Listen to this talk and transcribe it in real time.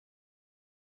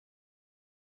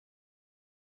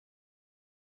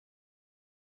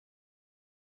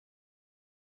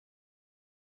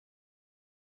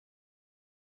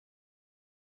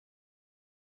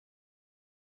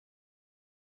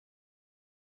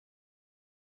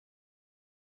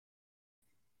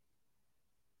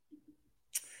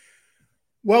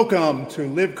Welcome to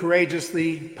Live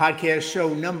Courageously podcast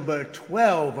show number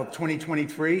 12 of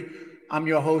 2023. I'm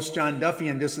your host, John Duffy,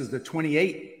 and this is the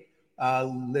 28th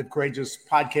Live Courageous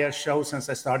podcast show since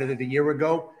I started it a year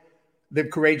ago. Live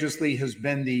Courageously has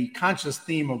been the conscious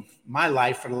theme of my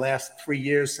life for the last 3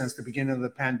 years since the beginning of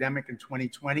the pandemic in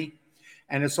 2020.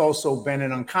 And it's also been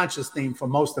an unconscious theme for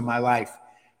most of my life.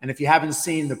 And if you haven't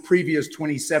seen the previous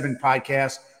 27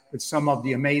 podcasts with some of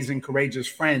the amazing, courageous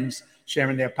friends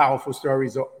sharing their powerful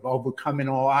stories of overcoming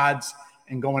all odds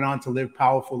and going on to live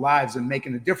powerful lives and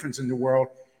making a difference in the world,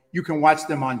 you can watch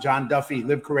them on John Duffy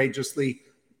Live Courageously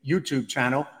YouTube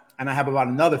channel. And I have about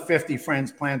another 50 friends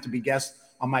planned to be guests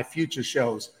on my future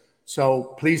shows.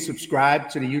 So please subscribe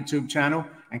to the YouTube channel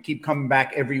and keep coming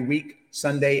back every week,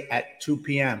 Sunday at 2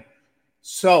 p.m.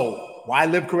 So why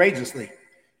live courageously?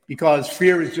 Because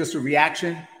fear is just a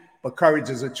reaction, but courage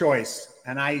is a choice.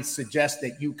 And I suggest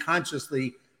that you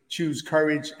consciously choose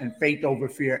courage and faith over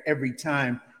fear every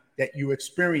time that you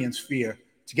experience fear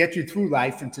to get you through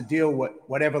life and to deal with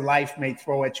whatever life may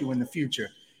throw at you in the future.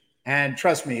 And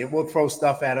trust me, it will throw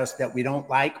stuff at us that we don't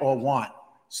like or want.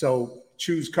 So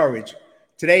choose courage.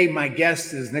 Today, my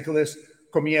guest is NICHOLAS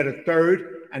CORMIER III,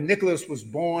 and Nicholas was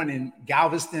born in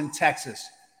Galveston, Texas.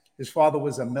 His father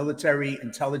was a military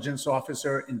intelligence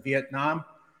officer in Vietnam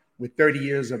with 30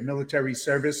 years of military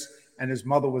service, and his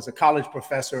mother was a college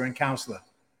professor and counselor.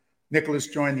 Nicholas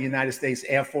joined the United States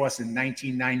Air Force in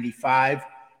 1995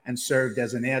 and served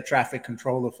as an air traffic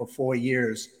controller for 4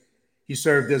 years. He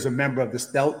served as a member of the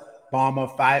Stealth Bomber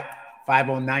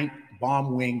 509th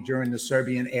Bomb Wing during the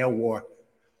Serbian Air War.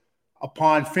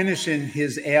 Upon finishing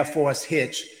his Air Force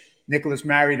hitch, Nicholas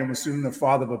married and was soon the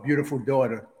father of a beautiful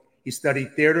daughter. He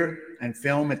studied theater and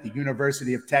film at the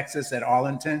University of Texas at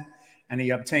Arlington, and he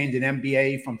obtained an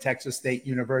MBA from Texas State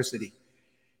University.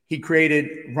 He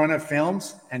created Runner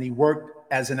Films, and he worked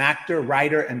as an actor,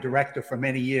 writer, and director for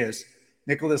many years.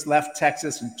 Nicholas left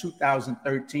Texas in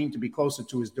 2013 to be closer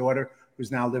to his daughter,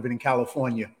 who's now living in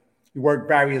California. He worked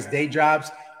various day jobs,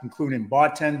 including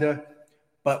bartender,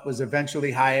 but was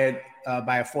eventually hired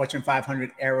by a Fortune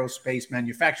 500 aerospace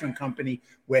manufacturing company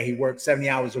where he worked 70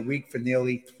 hours a week for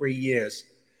nearly 3 years.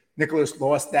 Nicholas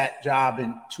lost that job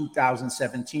in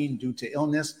 2017 due to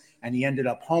illness, and he ended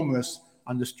up homeless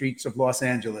on the streets of Los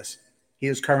Angeles. He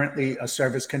is currently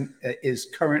service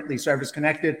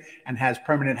connected and has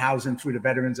permanent housing through the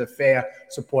Veterans Affairs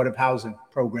Supportive Housing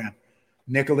Program.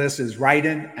 Nicholas is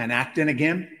writing and acting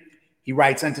again. He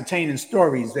writes entertaining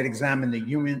stories that examine the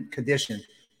human condition,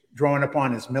 drawing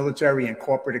upon his military and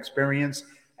corporate experience,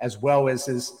 as well as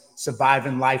his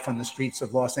surviving life on the streets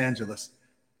of Los Angeles.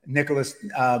 Nicholas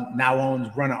now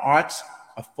owns Runner Arts,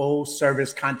 a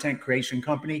full-service content creation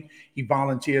company. He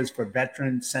volunteers for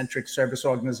veteran-centric service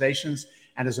organizations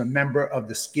and is a member of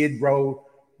the Skid Row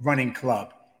Running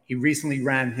Club. He recently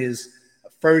ran his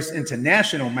first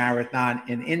international marathon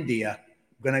in India.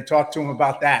 I'm going to talk to him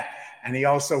about that. And he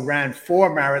also ran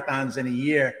 4 marathons in a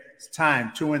year's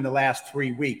time, 2 in the last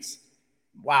 3 weeks.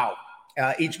 Wow.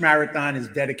 Each marathon is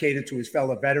dedicated to his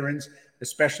fellow veterans,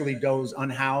 especially those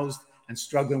unhoused and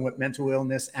struggling with mental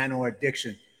illness and or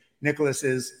addiction. Nicholas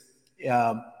is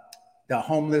the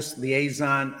Homelessness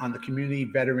Liaison on the Community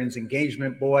Veterans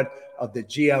Engagement Board of the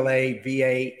GLA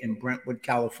VA in Brentwood,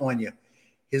 California.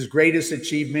 His greatest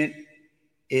achievement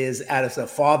is as a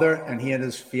father, and he and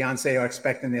his fiance are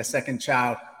expecting their second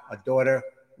child, a daughter,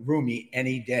 Rumi,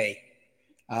 any day.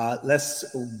 Let's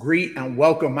greet and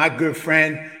welcome my good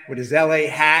friend with his LA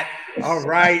hat. All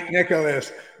right,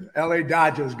 Nicholas, LA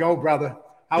Dodgers, go brother.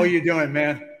 How are you doing,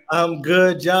 man? I'm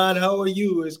good, John. How are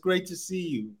you? It's great to see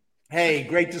you. Hey,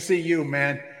 great to see you,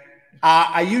 man.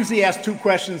 I usually ask 2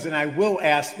 questions, and I will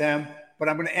ask them, but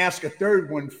I'm going to ask a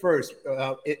third one first,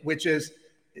 which is,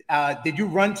 did you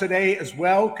run today as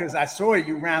well? Because I saw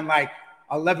you ran like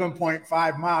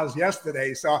 11.5 miles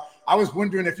yesterday. So I was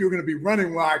wondering if you were going to be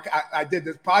running while I did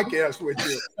this podcast with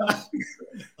you.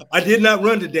 I did not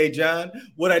run today, John.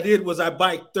 What I did was I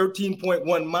biked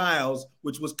 13.1 miles,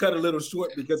 which was cut a little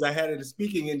short because I had a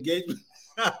speaking engagement.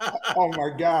 Oh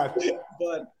my God.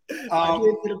 But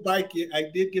I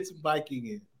did get some biking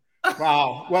in.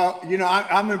 Wow. Well, you know,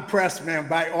 I'm impressed, man,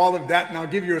 by all of that. And I'll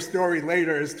give you a story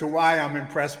later as to why I'm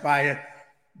impressed by it.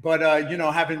 But, you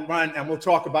know, having run, and we'll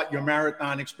talk about your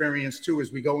marathon experience too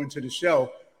as we go into the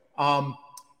show.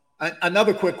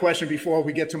 Another quick question before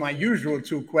we get to my usual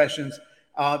 2 questions.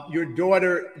 Your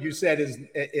daughter, you said,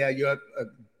 your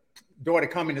daughter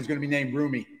coming is going to be named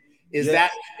Rumi. Is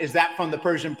that from the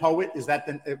Persian poet? Is that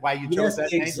why you chose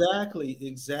that name?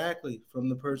 Exactly. From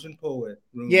the Persian poet.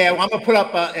 Rumi. Yeah, well, I'm going to put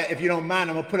up, if you don't mind,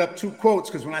 I'm going to put up 2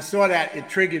 quotes because when I saw that, it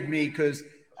triggered me because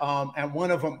And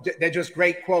one of them, they're just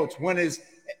great quotes. One is,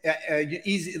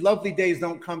 easy, lovely days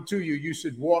don't come to you. You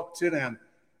should walk to them.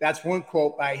 That's one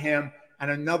quote by him. And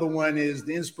another one is,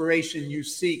 the inspiration you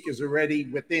seek is already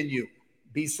within you.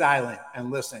 Be silent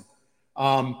and listen.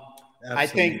 I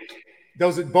think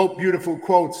those are both beautiful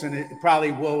quotes, and it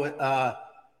probably will,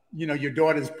 your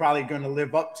daughter's probably going to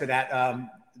live up to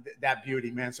that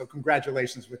beauty, man. So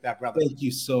congratulations with that, brother. Thank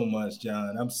you so much,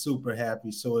 John. I'm super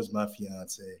happy. So is my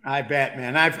fiance. I bet,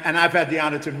 man. I've had the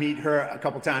honor to meet her a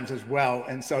couple times as well.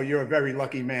 And so you're a very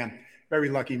lucky man. Very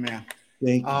lucky man.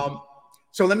 Thank you.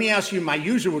 So let me ask you, my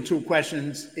usual two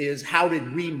questions is, how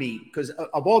did we meet? Because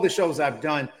of all the shows I've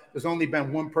done, there's only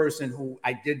been one person who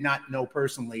I did not know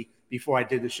personally before I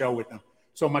did the show with them.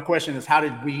 So my question is, how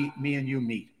did me and you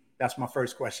meet? That's my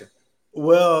first question.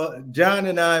 Well, John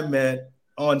and I met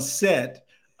on set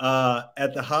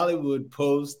at the Hollywood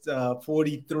Post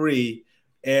 43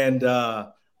 and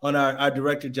on our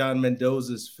director, John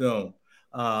Mendoza's film.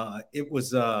 It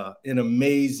was an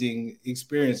amazing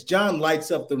experience. John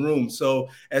lights up the room. So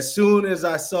as soon as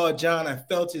I saw John, I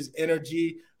felt his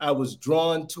energy. I was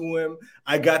drawn to him.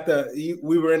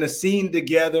 We were in a scene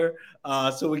together.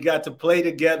 So we got to play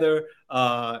together.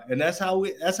 And that's how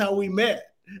we met.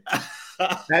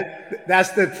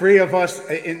 That's the three of us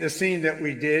in the scene that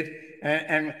we did.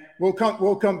 And we'll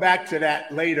come back to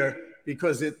that later,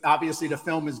 because obviously the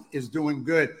film is doing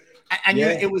good. And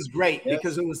it was great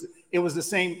because it was the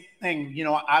same thing.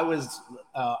 I was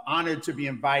honored to be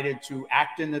invited to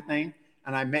act in the thing,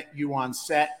 and I met you on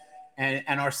set,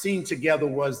 and our scene together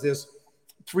was this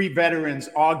three veterans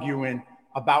arguing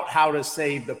about how to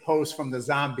save the post from the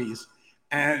zombies.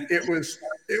 And it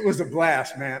was a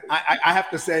blast, man. I have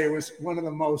to say, it was one of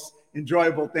the most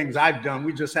enjoyable things I've done.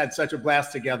 We just had such a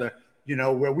blast together,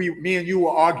 where me and you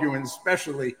were arguing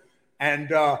especially, and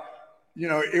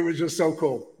it was just so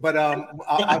cool. But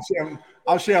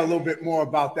I'll share a little bit more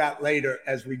about that later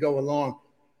as we go along.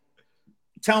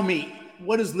 Tell me,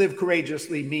 what does live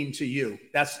courageously mean to you?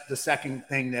 That's the second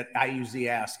thing that I usually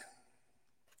ask.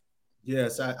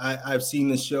 Yes, I've seen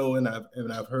the show and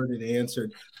I've heard it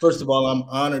answered. First of all, I'm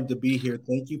honored to be here.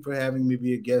 Thank you for having me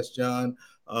be a guest, John.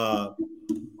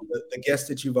 The guests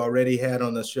that you've already had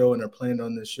on the show and are planned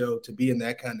on the show, to be in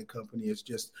that kind of company is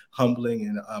just humbling,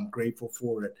 and I'm grateful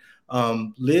for it.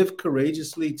 Live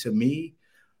courageously to me,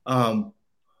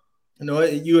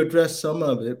 you addressed some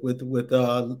of it with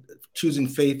choosing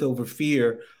faith over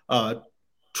fear.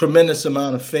 Tremendous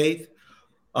amount of faith.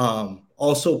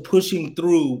 Also pushing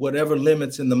through whatever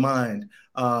limits in the mind.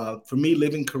 For me,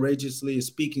 living courageously is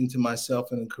speaking to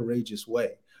myself in a courageous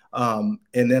way. And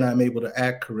then I'm able to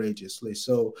act courageously.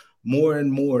 So more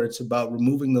and more, it's about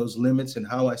removing those limits and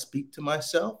how I speak to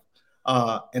myself,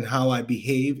 and how I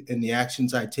behave and the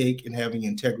actions I take, and having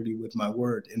integrity with my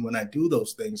word. And when I do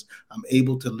those things, I'm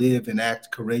able to live and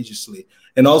act courageously.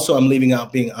 And also, I'm leaving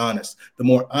out being honest. The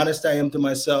more honest I am to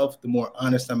myself, the more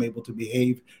honest I'm able to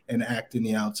behave and act in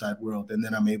the outside world. And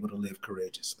then I'm able to live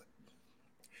courageously.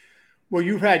 Well,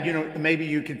 you've had, maybe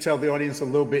you could tell the audience a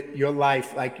little bit your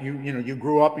life. Like you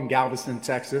grew up in Galveston,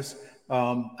 Texas.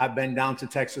 I've been down to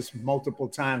Texas multiple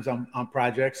times on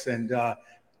projects, and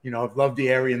I've loved the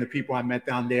area and the people I met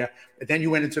down there. But then you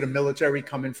went into the military,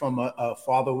 coming from a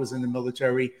father who was in the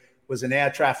military, was an air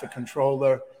traffic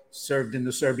controller, served in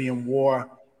the Serbian war,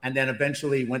 and then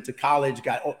eventually went to college,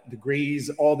 got degrees,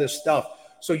 all this stuff.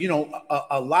 So,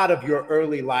 a lot of your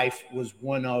early life was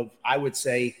one of, I would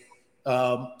say,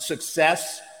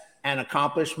 success and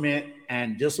accomplishment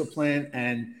and discipline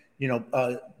and,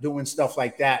 doing stuff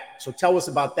like that. So tell us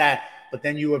about that. But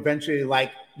then you eventually,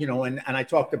 and I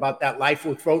talked about that life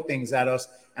will throw things at us,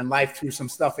 and life threw some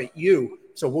stuff at you.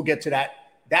 So we'll get to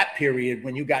that period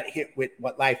when you got hit with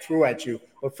what life threw at you.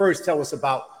 But first, tell us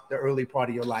about the early part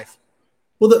of your life.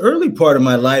 Well, the early part of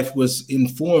my life was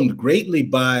informed greatly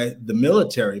by the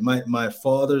military. My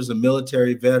father's a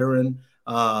military veteran.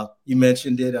 You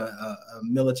mentioned it, a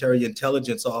military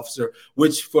intelligence officer,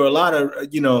 which for a lot of,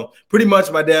 pretty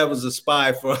much my dad was a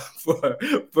spy for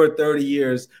 30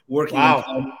 years working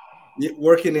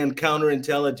in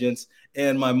counterintelligence.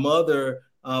 And my mother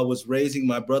was raising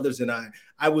my brothers and I.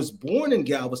 I was born in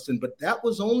Galveston, but that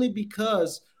was only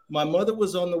because my mother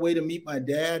was on the way to meet my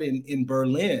dad in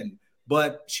Berlin,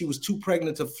 but she was too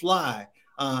pregnant to fly.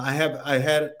 I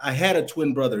had a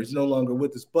twin brother. He's no longer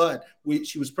with us, but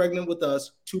she was pregnant with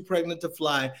us, too pregnant to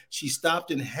fly. She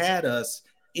stopped and had us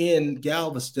in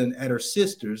Galveston at her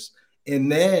sister's,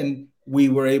 and then we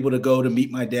were able to go to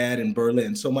meet my dad in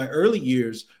Berlin. So my early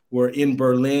years were in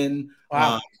Berlin.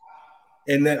 Wow.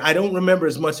 And then I don't remember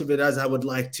as much of it as I would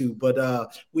like to, but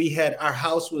our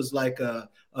house was like a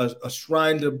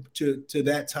shrine to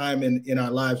that time in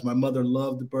our lives. My mother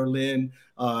loved Berlin,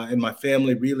 and my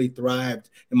family really thrived.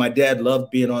 And my dad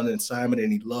loved being on an assignment,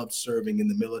 and he loved serving in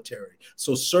the military.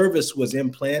 So service was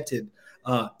implanted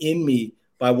in me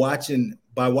by watching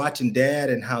Dad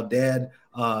and how Dad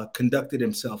conducted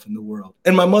himself in the world.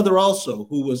 And my mother also,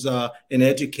 who was an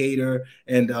educator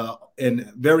and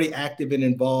very active and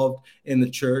involved in the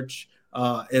church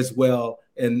as well.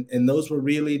 And those were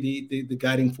really the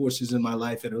guiding forces in my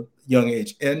life at a young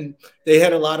age. And they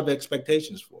had a lot of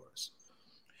expectations for us.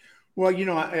 Well, you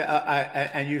know,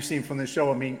 and you've seen from the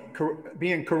show, I mean,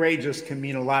 being courageous can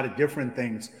mean a lot of different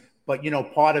things. But, you know,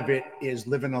 part of it is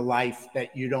living a life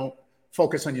that you don't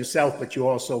focus on yourself, but you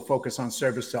also focus on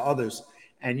service to others.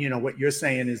 And, you know, what you're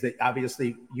saying is that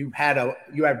obviously you had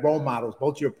role models.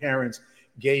 Both your parents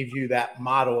gave you that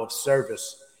model of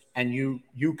service, and you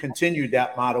continued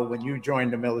that model when you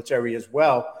joined the military as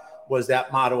well, was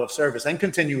that model of service, and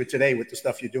continue it today with the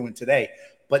stuff you're doing today.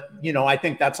 But, you know, I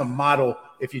think that's a model,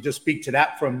 if you just speak to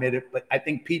that for a minute. But I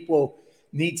think people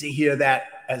need to hear that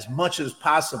as much as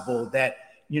possible, that,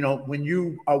 you know, when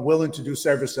you are willing to do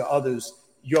service to others,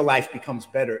 your life becomes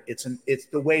better. It's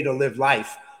the way to live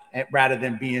life, rather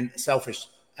than being selfish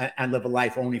and live a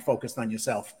life only focused on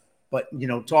yourself. But, you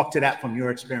know, talk to that from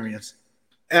your experience.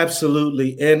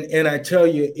 Absolutely. And I tell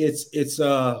you,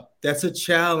 that's a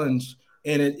challenge,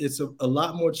 and it's a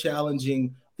lot more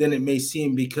challenging than it may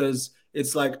seem, because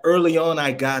it's like early on,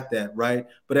 I got that, right?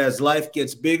 But as life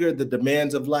gets bigger, the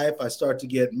demands of life, I start to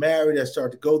get married, I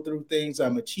start to go through things,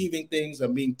 I'm achieving things,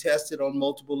 I'm being tested on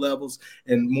multiple levels,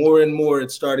 and more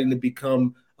it's starting to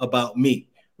become about me,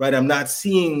 right? I'm not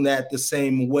seeing that the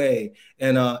same way.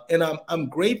 And I'm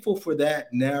grateful for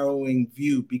that narrowing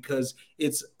view, because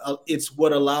it's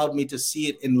what allowed me to see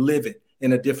it and live it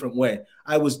in a different way.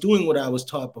 I was doing what I was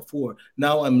taught before.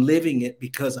 Now I'm living it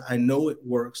because I know it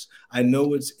works. I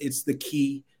know it's the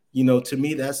key. You know, to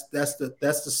me, that's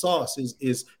the sauce,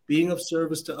 is being of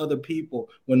service to other people.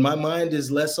 When my mind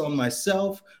is less on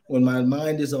myself, when my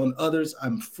mind is on others,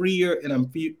 I'm freer, and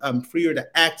I'm freer to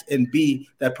act and be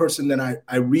that person that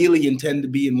I really intend to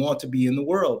be and want to be in the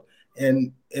world.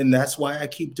 And that's why I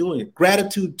keep doing it.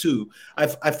 Gratitude too.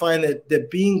 I find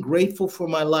that being grateful for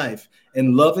my life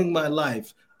and loving my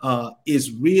life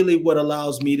is really what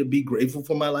allows me to be grateful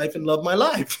for my life and love my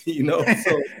life. You know,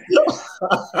 so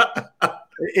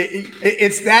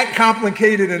it's that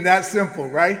complicated and that simple,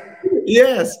 right?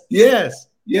 Yes.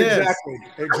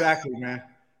 Exactly, man.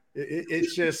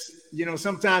 It's just, you know,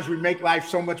 sometimes we make life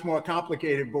so much more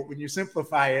complicated, but when you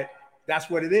simplify it, that's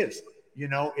what it is. You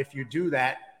know, if you do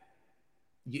that,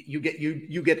 you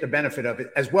get the benefit of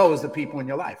it, as well as the people in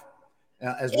your life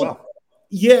as well.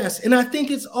 Yes. And I think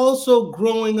it's also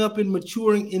growing up and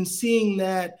maturing and seeing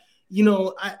that, you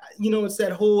know, it's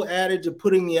that whole adage of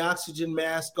putting the oxygen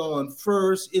mask on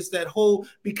first. It's that whole,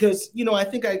 because, you know, I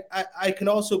think I can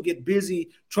also get busy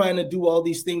trying to do all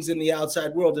these things in the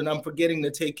outside world, and I'm forgetting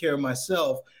to take care of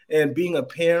myself. And being a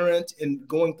parent and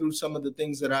going through some of the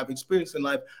things that I've experienced in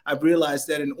life, I've realized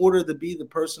that in order to be the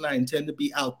person I intend to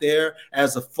be out there,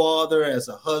 as a father, as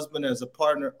a husband, as a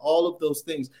partner, all of those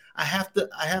things, I have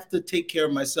to take care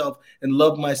of myself and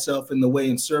love myself in the way,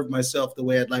 and serve myself the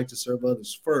way I'd like to serve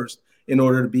others first, in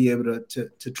order to be able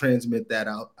to transmit that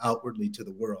outwardly to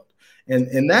the world.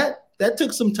 And that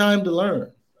took some time to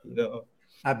learn, you know.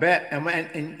 I bet.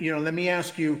 And you know, let me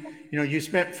ask you, you know, you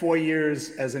spent 4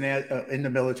 years as in the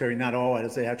military, not all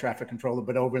as a air traffic controller,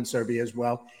 but over in Serbia as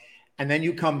well. And then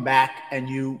you come back and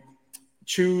you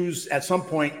choose, at some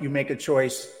point, you make a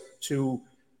choice to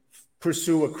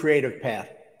pursue a creative path,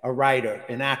 a writer,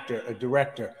 an actor, a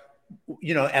director,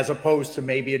 you know, as opposed to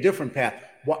maybe a different path.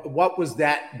 What was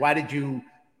that? Why did you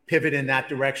pivot in that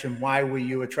direction? Why were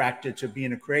you attracted to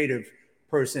being a creative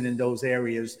person in those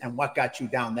areas? And what got you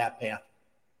down that path?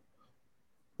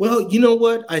 Well, you know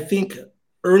what? I think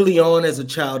early on as a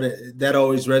child, that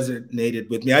always resonated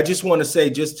with me. I just want to say,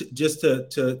 just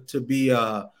to be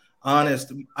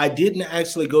honest, I didn't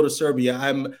actually go to Serbia.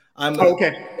 I'm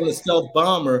a stealth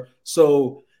bomber,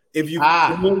 so if you're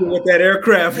familiar with that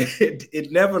aircraft,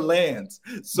 it never lands.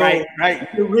 So right.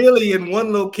 You're really in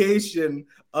one location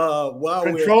while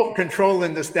we're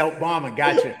controlling the stealth bomber.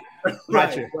 Gotcha.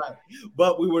 Right.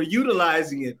 But we were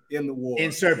utilizing it in the war.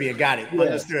 In Serbia. Got it. Yes,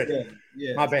 Understood.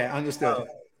 Yes. My bad. Understood.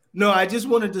 No, I just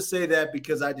wanted to say that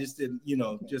because I just didn't, you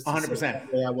know, just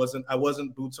 100%. I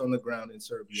wasn't boots on the ground in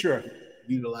Serbia. Sure.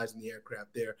 Utilizing the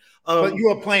aircraft there. But you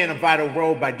are playing a vital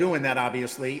role by doing that,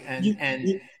 obviously.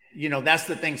 And you know, that's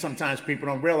the thing sometimes people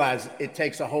don't realize. It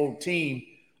takes a whole team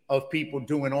of people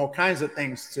doing all kinds of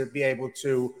things to be able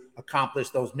to accomplish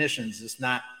those missions. It's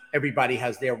not everybody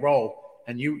has their role.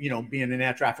 And you know, being an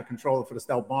air traffic controller for the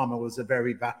stealth bomber was a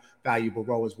very valuable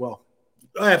role as well.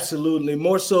 Absolutely.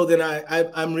 More so than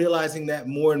I'm realizing that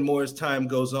more and more as time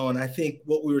goes on. I think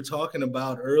what we were talking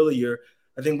about earlier,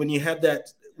 I think when you have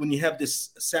this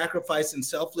sacrifice and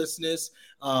selflessness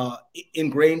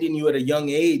ingrained in you at a young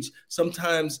age,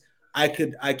 sometimes I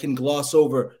can gloss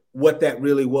over what that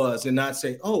really was and not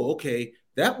say, oh, okay,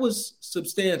 that was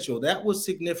substantial, that was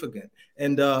significant.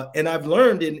 And I've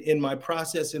learned in my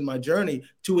process, in my journey,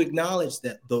 to acknowledge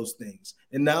those things.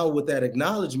 And now with that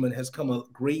acknowledgement has come a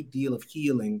great deal of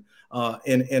healing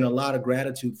and a lot of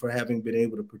gratitude for having been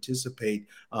able to participate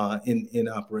in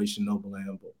Operation Noble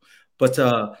Amble. But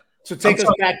so take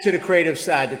us back to the creative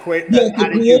side. How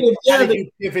did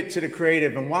you pivot to the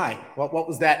creative, and why? What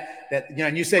was that? You know,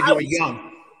 and you said you were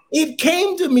young. It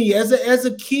came to me as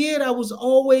a kid. I was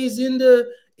always into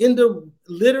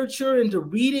literature, into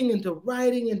reading, into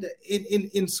writing,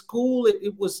 in school.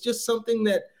 It was just something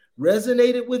that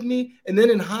resonated with me. And then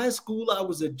in high school, I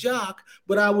was a jock,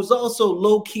 but I was also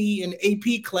low key in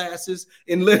AP classes,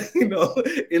 in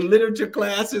literature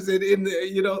classes, and in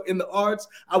the arts.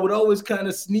 I would always kind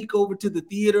of sneak over to the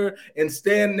theater and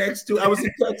stand next to. I was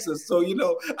in Texas, so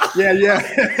yeah.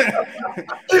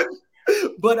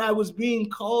 But I was being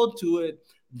called to it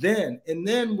then. And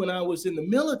then when I was in the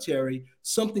military,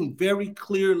 something very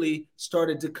clearly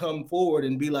started to come forward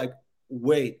and be like,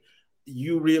 wait,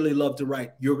 you really love to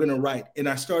write. You're going to write. And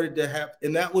I started to have,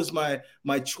 and that was my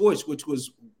choice, which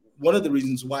was one of the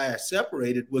reasons why I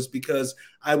separated, was because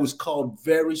I was called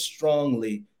very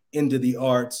strongly into the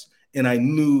arts. And I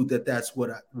knew that that's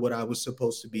what I was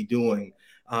supposed to be doing.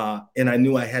 And I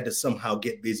knew I had to somehow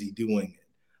get busy doing it.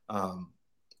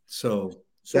 So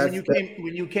when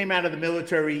you came out of the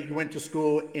military, you went to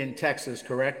school in Texas,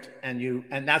 correct?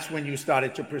 And that's when you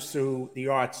started to pursue the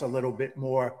arts a little bit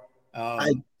more.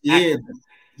 I did.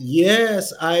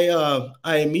 Yes, I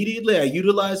immediately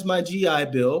utilized my GI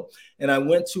Bill and I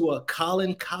went to a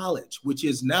Collin College, which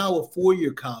is now a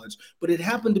 4-year college, but it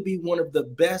happened to be one of the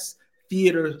best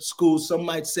theater schools. Some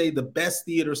might say the best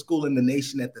theater school in the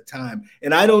nation at the time.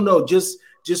 And I don't know, just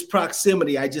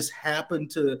proximity. I just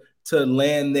happened to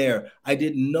land there. I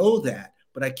didn't know that,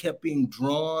 but I kept being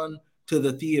drawn to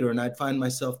the theater, and I'd find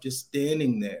myself just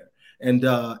standing there.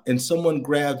 And someone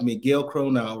grabbed me, Gail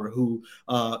Cronauer, who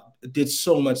did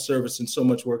so much service and so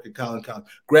much work at Collin College,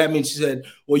 grabbed me and she said,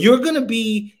 well, you're going to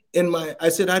be in my, I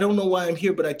said, I don't know why I'm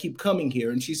here, but I keep coming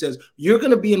here. And she says, you're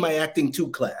going to be in my acting 2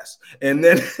 class. And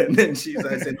then I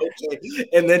said, okay.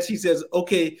 And then she says,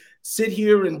 okay, sit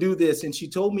here and do this. And she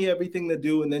told me everything to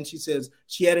do. And then she says,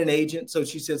 she had an agent. So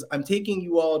she says, I'm taking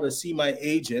you all to see my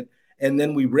agent. And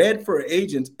then we read for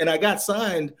agents and I got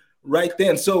signed right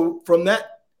then. So from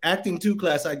that acting 2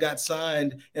 class, I got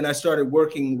signed and I started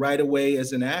working right away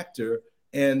as an actor.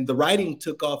 And the writing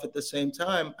took off at the same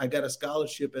time. I got a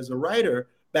scholarship as a writer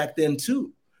back then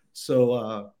too.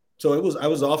 So I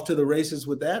was off to the races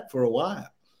with that for a while.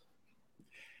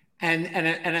 And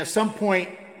at some point,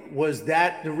 was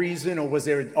that the reason, or was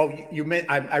there? Oh, you meant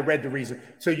I read the reason.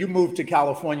 So you moved to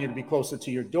California to be closer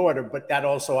to your daughter, but that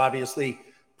also obviously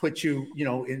put you,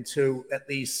 into at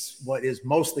least what is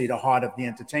mostly the heart of the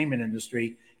entertainment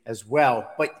industry as well.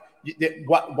 But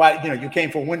why? You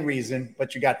came for one reason,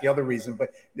 but you got the other reason.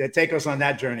 But take us on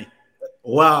that journey.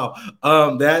 Wow,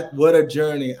 what a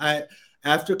journey!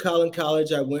 After Collin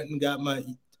College, I went and got my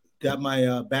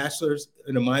bachelor's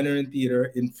and a minor in theater,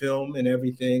 in film and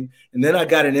everything. And then I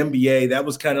got an MBA. That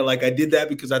was kind of like, I did that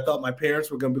because I thought my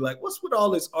parents were going to be like, what's with all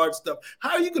this art stuff?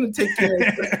 How are you going to take care of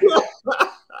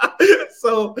it?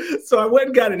 So I went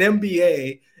and got an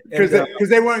MBA. Because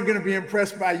they weren't going to be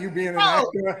impressed by you being an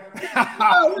actor.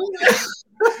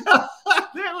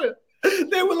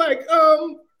 They were like,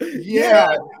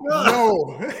 yeah,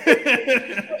 no.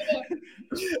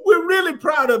 We're really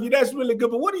proud of you. That's really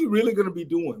good. But what are you really going to be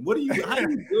doing? How are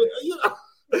you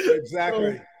doing?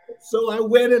 Exactly. So I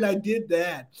went and I did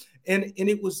that. And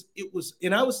it was,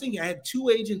 and I was thinking, I had 2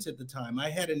 agents at the time.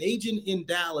 I had an agent in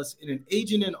Dallas and an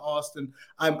agent in Austin.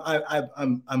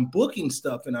 I'm booking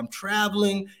stuff and I'm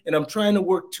traveling and I'm trying to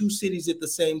work 2 cities at the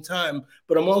same time,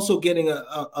 but I'm also getting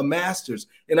a master's.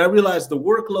 And I realized the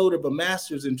workload of a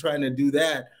master's and trying to do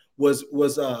that was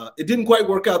it didn't quite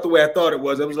work out the way I thought it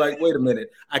was. I was like, wait a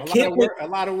minute, a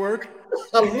lot of work.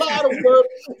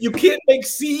 You can't make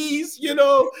C's,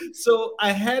 So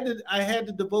I had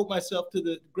to devote myself to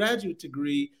the graduate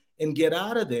degree and get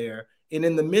out of there. And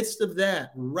in the midst of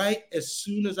that, right as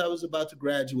soon as I was about to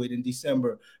graduate in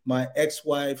December, my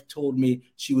ex-wife told me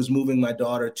she was moving my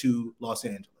daughter to Los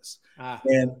Angeles.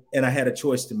 and I had a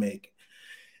choice to make.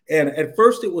 And at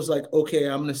first it was like, okay,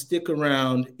 I'm going to stick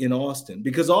around in Austin,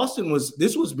 because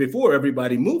this was before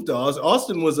everybody moved to Austin.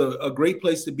 Austin was a great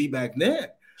place to be back then.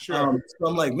 Sure. So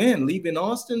I'm like, man, leaving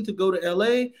Austin to go to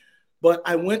LA. But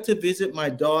I went to visit my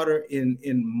daughter in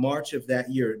March of that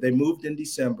year. They moved in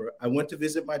December. I went to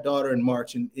visit my daughter in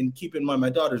March. And keep in mind, my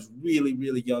daughter's really,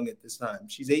 really young at this time.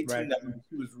 She's 18 now.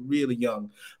 She was really young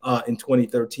in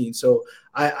 2013. So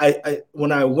I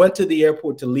when I went to the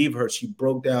airport to leave her, she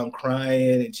broke down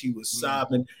crying and she was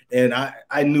sobbing. And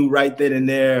I knew right then and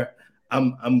there,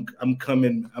 I'm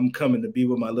coming to be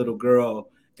with my little girl.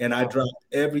 And I dropped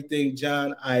everything,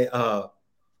 John. I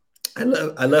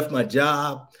left my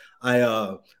job.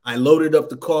 I loaded up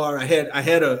the car. I had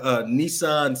a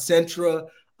Nissan Sentra.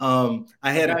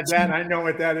 I know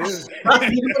what that is. You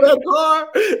know that car?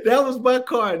 That was my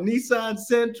car, Nissan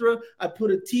Sentra. I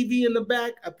put a TV in the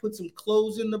back. I put some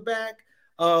clothes in the back.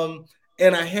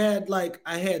 And I had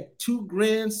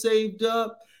 $2,000 saved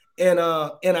up. And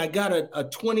I got a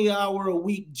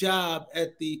 20-hour-a-week job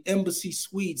at the Embassy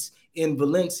Suites in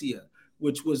Valencia,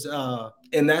 which was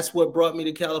and that's what brought me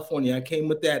to California. I came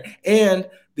with that. And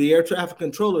the air traffic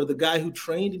controller, the guy who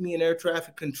trained me in air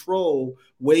traffic control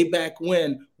way back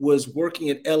when, was working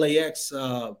at LAX,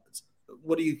 the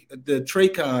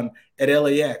TRACON at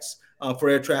LAX for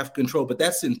air traffic control, but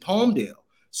that's in Palmdale.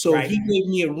 So he gave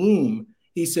me a room.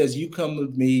 He says, you come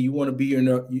with me. You want to be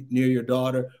near your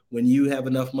daughter. When you have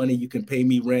enough money, you can pay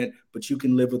me rent, but you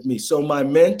can live with me. So my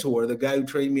mentor, the guy who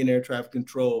trained me in air traffic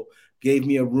control, gave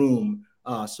me a room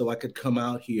so I could come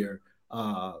out here.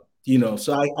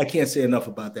 So I can't say enough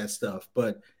about that stuff,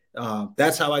 but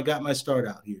that's how I got my start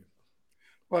out here.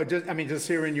 Well, just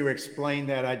hearing you explain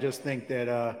that, I just think that,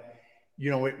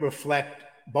 it reflects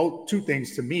two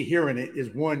things to me. Hearing it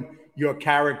is, one, your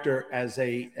character as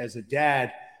a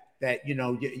dad, that,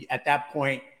 at that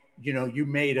point, you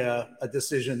made a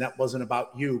decision that wasn't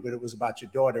about you, but it was about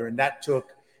your daughter. And that took,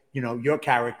 your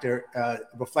character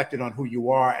reflected on who you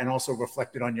are, and also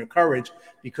reflected on your courage,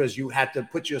 because you had to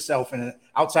put yourself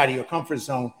outside of your comfort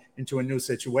zone into a new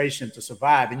situation to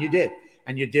survive. And you did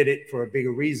it for a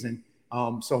bigger reason.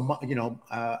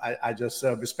 I just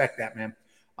respect that, man.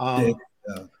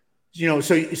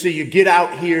 So you get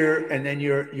out here, and then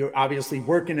you're obviously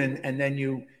working, and then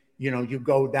you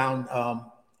go down,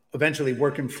 eventually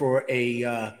working for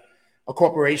a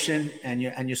corporation, and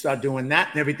you start doing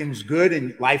that, and everything's good,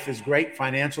 and life is great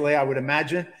financially, I would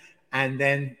imagine, and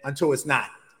then until it's not.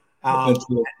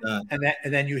 And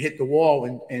then you hit the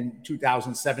wall in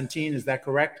 2017. Is that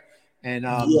correct? And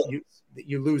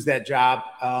you lose that job,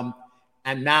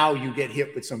 and now you get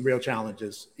hit with some real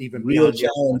challenges, even real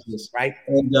challenges, right?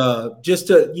 And just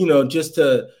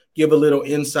to give a little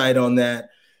insight on that,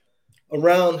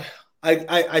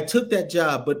 I took that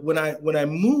job, but when I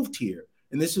moved here,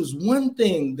 and this was one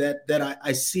thing that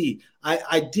I see,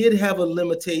 I did have a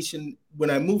limitation. When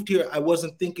I moved here, I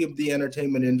wasn't thinking of the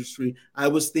entertainment industry. I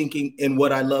was thinking in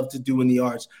what I love to do in the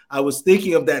arts. I was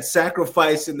thinking of that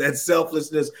sacrifice and that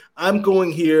selflessness. I'm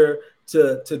going here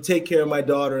to take care of my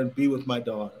daughter and be with my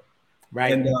daughter.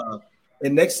 Right.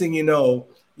 And next thing you know,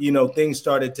 things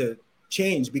started to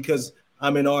change, because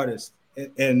I'm an artist.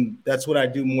 And that's what I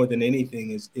do more than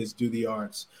anything is do the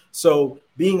arts. So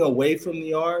being away from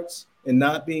the arts and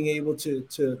not being able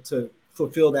to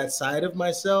fulfill that side of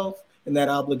myself and that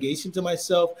obligation to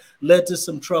myself led to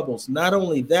some troubles. Not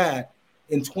only that,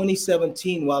 in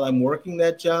 2017, while I'm working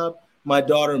that job, my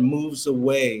daughter moves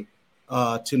away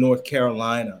to North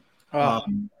Carolina.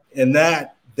 And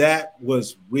that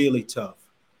was really tough.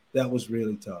 That was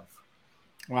really tough.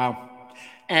 Wow.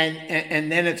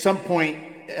 And then at some point,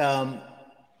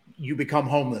 you become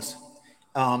homeless.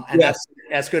 And yes.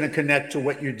 that's going to connect to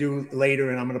what you do later.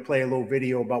 And I'm going to play a little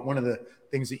video about one of the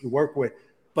things that you work with.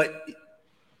 But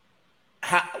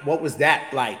what was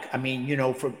that like? I mean,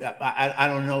 I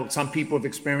don't know. Some people have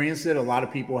experienced it. A lot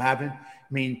of people haven't.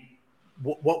 I mean,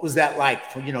 what was that like?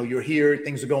 You're here,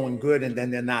 things are going good, and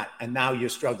then they're not. And now you're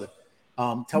struggling.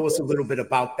 Tell us a little bit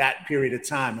about that period of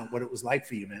time and what it was like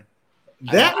for you, man.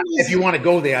 If you want to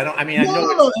go there, I know.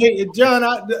 No. Hey, John,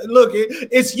 look,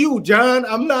 it's you, John.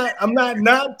 I'm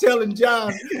not telling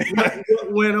John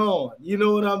what went on. You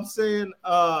know what I'm saying?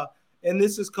 And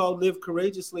this is called Live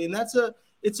Courageously, and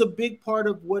it's a big part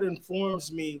of what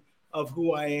informs me of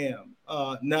who I am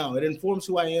now. It informs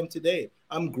who I am today.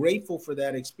 I'm grateful for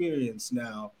that experience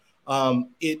now.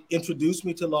 It introduced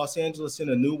me to Los Angeles in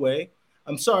a new way.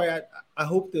 I'm sorry. I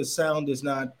hope the sound is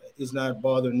not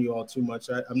bothering you all too much.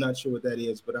 I'm not sure what that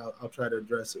is, but I'll try to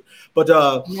address it. But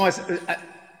no,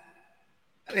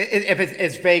 if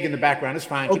it's vague in the background, it's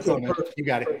fine. Okay, perfect, you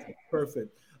got it.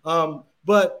 Perfect.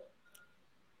 But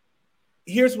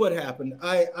here's what happened.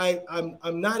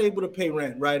 I'm not able to pay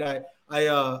rent, right?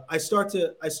 I start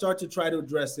to try to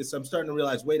address this. I'm starting to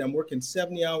realize, wait, I'm working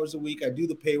 70 hours a week. I do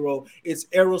the payroll. It's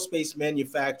aerospace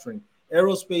manufacturing.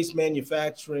 Aerospace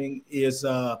manufacturing is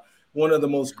one of the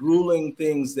most grueling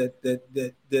things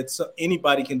that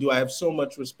anybody can do. I have so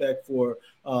much respect for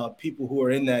people who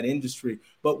are in that industry.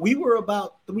 But we were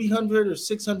about 300 or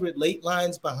 600 late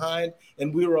lines behind,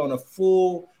 and we were on a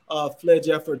full fledged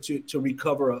effort to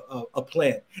recover a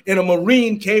plant. And a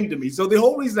Marine came to me. So the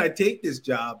whole reason I take this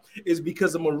job is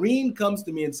because a Marine comes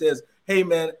to me and says, hey,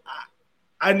 man,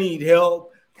 I need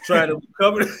help trying to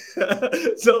recover.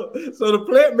 so the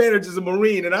plant manager is a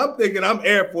Marine, and I'm thinking I'm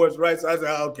Air Force, right? So I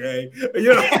said, okay,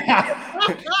 you know.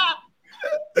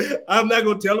 I'm not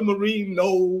gonna tell a Marine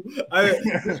no.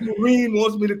 This Marine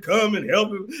wants me to come and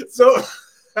help him. So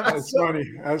that's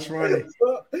funny. That's funny.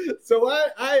 So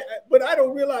but I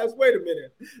don't realize. Wait a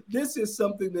minute. This is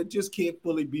something that just can't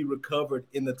fully be recovered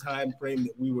in the time frame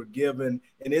that we were given,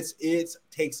 and it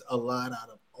takes a lot out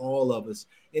of all of us.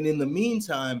 And in the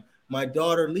meantime, my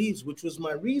daughter leaves, which was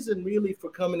my reason really for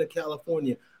coming to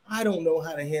California. I don't know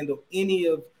how to handle any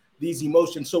of these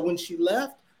emotions. So when she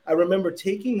left, I remember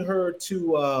taking her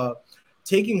to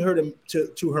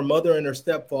her mother and her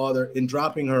stepfather and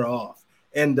dropping her off.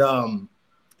 And I'm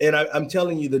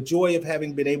telling you, the joy of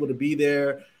having been able to be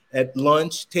there at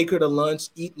lunch, take her to lunch,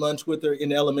 eat lunch with her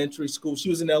in elementary school. She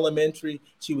was in elementary.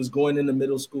 She was going into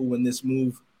middle school when this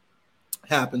move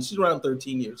happened. She's around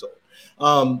 13 years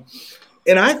old.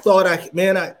 And I thought,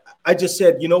 I just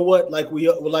said, you know what, like we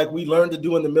learned to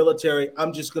do in the military,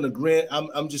 I'm just going to grin.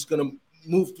 I'm just going to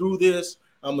move through this.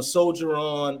 I'm a soldier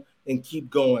on and keep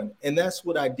going. And that's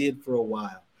what I did for a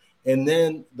while. And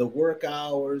then the work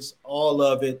hours, all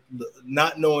of it,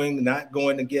 not knowing, not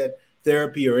going to get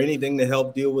therapy or anything to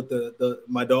help deal with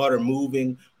my daughter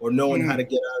moving or knowing how to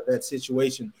get out of that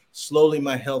situation. Slowly,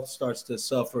 my health starts to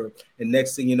suffer. And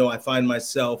next thing you know, I find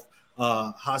myself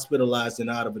hospitalized and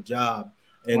out of a job.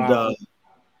 And wow.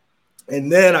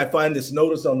 And then I find this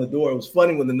notice on the door. It was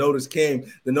funny when the notice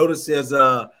came. The notice says,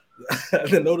 the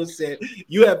notice said,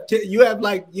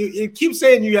 it keeps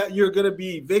saying you're going to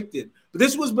be evicted. But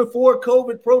this was before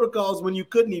COVID protocols when you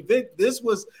couldn't evict. This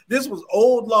was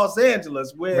old Los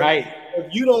Angeles where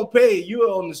if you don't pay, you're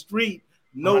on the street.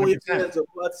 No ifs, ands, or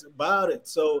buts about it.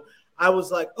 So I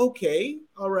was like, okay,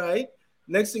 all right.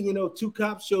 Next thing you know, 2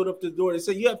 cops showed up to the door. They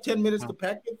said, you have 10 minutes to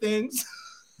pack your things.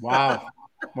 Wow.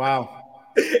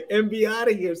 And be out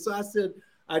of here. So I said,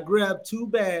 I grabbed 2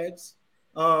 bags,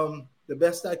 the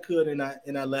best I could, and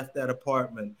I left that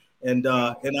apartment. And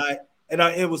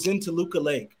it was in Toluca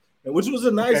Lake, which was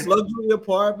a nice luxury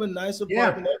apartment, nice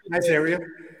apartment. Yeah, nice area.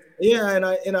 Yeah,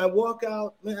 and I walk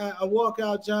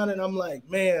out, John, and I'm like,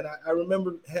 man, I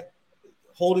remember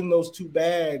holding those 2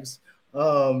 bags,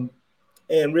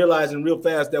 and realizing real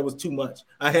fast that was too much.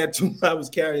 I was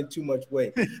carrying too much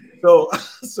weight.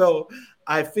 So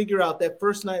I figured out that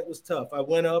first night was tough. I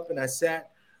went up and I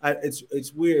sat.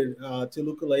 It's weird.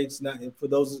 Toluca Lake's not, for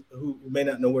those who may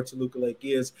not know where Toluca Lake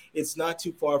is, it's not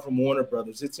too far from Warner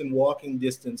Brothers. It's in walking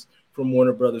distance from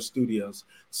Warner Brothers Studios.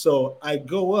 So I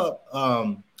go up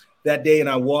that day and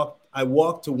I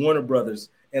walk to Warner Brothers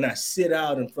and I sit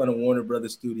out in front of Warner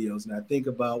Brothers Studios and I think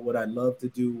about what I love to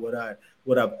do, what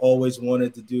I've always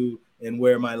wanted to do, and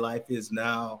where my life is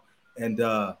now. And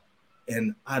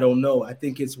I don't know. I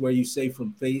think it's where you say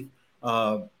from faith,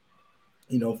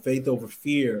 faith over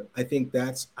fear. I think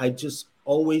I just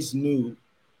always knew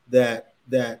that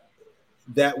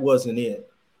wasn't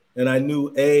it. And I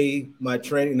knew my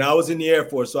training. Now I was in the Air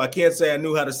Force, so I can't say I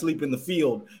knew how to sleep in the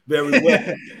field very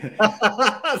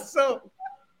well. So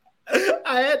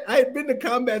I had been to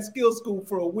combat skills school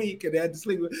for a week and had to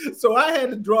sleep. So I had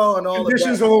to draw on all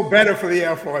conditions of that. a little better for the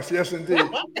Air Force. Yes, indeed.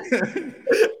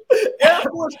 Air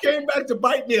Force came back to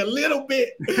bite me a little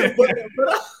bit,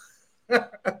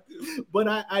 but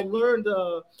I learned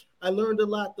a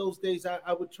lot those days.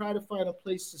 I would try to find a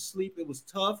place to sleep. It was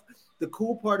tough. The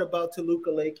cool part about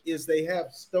Toluca Lake is they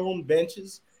have stone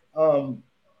benches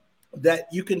that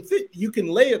you can fit. You can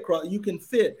lay across. You can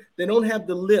fit. They don't have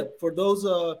the lip. For those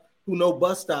who know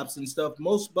bus stops and stuff,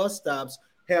 most bus stops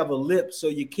have a lip, so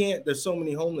you can't. There's so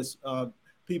many homeless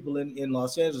people in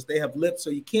Los Angeles. They have lips, so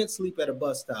you can't sleep at a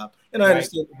bus stop. And I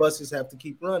understand the buses have to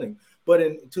keep running. But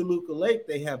in Toluca Lake,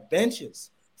 they have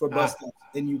benches for bus stops,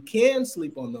 and you can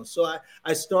sleep on those. So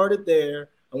I started there.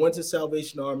 I went to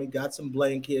Salvation Army, got some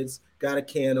blankets, got a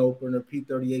can opener,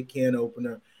 P38 can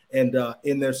opener,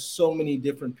 And there's so many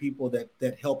different people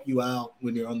that help you out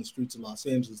when you're on the streets of Los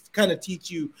Angeles to kind of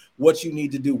teach you what you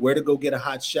need to do, where to go get a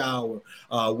hot shower,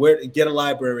 where to get a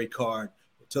library card,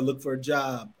 to look for a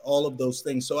job, all of those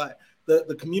things. So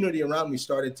the community around me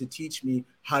started to teach me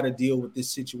how to deal with this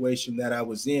situation that I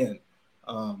was in.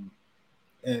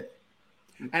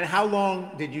 And how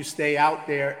long did you stay out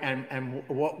there, and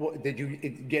what did you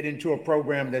get into a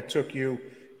program that took you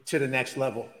to the next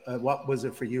level? What was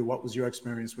it for you? What was your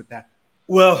experience with that?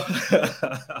 Well,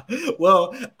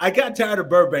 well, I got tired of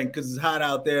Burbank because it's hot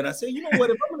out there. And I said, you know what,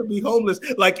 if I'm going to be homeless,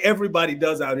 like everybody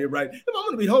does out here, right? If I'm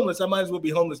going to be homeless, I might as well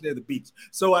be homeless near the beach.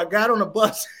 So I got on a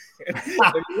bus and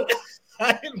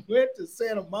I went to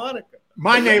Santa Monica.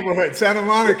 My neighborhood, Santa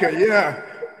Monica, yeah.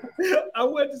 I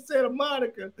went to Santa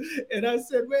Monica and I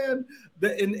said, man,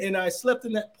 and I slept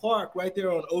in that park right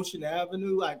there on Ocean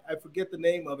Avenue. I forget the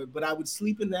name of it, but I would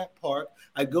sleep in that park.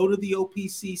 I'd go to the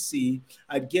OPCC.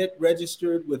 I'd get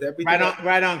registered with everything.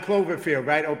 Right on Cloverfield,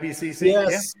 right? OPCC?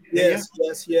 Yes, yeah?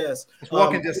 Yes. It's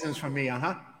walking distance from me,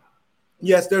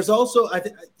 Yes, there's also,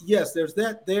 there's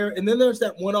that there. And then there's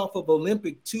that one off of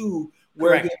Olympic too,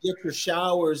 where you get your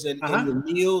showers and your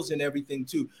meals and everything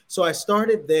too. So I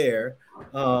started there.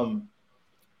 And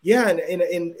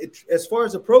as far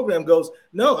as the program goes,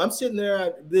 no, I'm sitting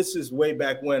there. This is way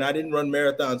back when I didn't run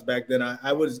marathons back then.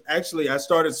 I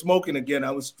started smoking again.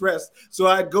 I was stressed. So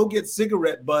I'd go get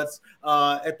cigarette butts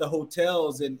at the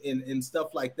hotels and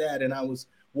stuff like that. And I was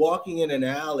walking in an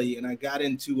alley and I got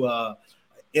into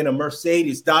in a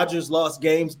Mercedes. Dodgers lost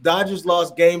game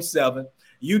 7.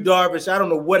 Yu Darvish, I don't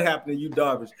know what happened to Yu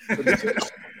Darvish,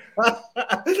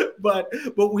 but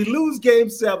we lose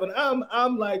game 7.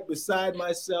 I'm like beside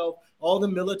myself. All the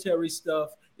military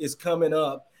stuff is coming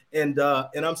up, and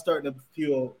I'm starting to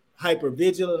feel hyper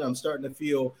vigilant. I'm starting to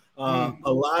feel a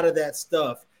lot of that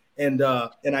stuff, and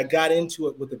I got into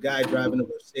it with the guy driving a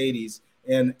Mercedes,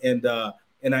 and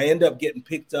I end up getting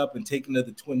picked up and taken to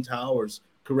the Twin Towers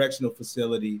Correctional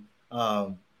Facility.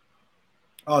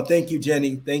 Oh, thank you,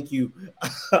 Jenny. Thank you.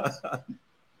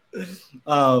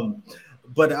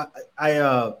 But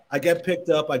I get picked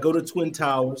up. I go to Twin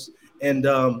Towers, and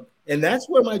that's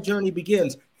where my journey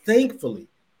begins. Thankfully,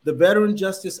 the Veteran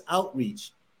Justice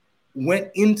Outreach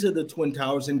went into the Twin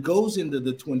Towers and goes into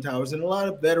the Twin Towers. And a lot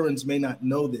of veterans may not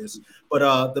know this,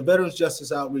 but the Veterans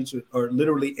Justice Outreach are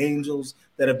literally angels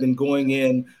that have been going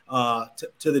in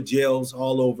to the jails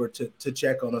all over to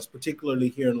check on us, particularly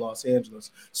here in Los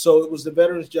Angeles. So it was the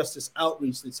Veterans Justice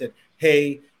Outreach that said,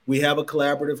 hey, we have a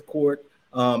collaborative court.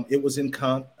 It was in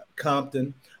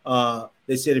Compton.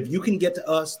 They said, if you can get to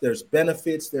us, there's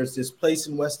benefits. There's this place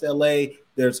in West LA.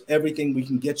 There's everything. We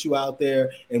can get you out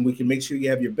there and we can make sure you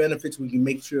have your benefits. We can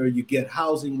make sure you get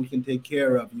housing. We can take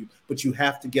care of you, but you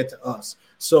have to get to us.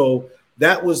 So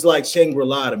that was like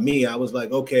Shangri-La to me. I was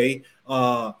like, okay,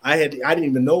 I didn't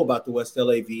even know about the West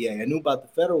LA VA. I knew about the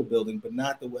federal building, but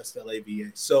not the West LA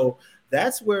VA. So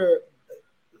that's where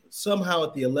somehow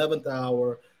at the 11th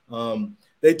hour,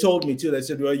 they told me too. They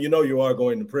said, well, you are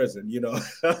going to prison,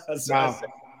 So wow.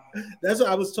 That's what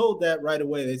I was told that right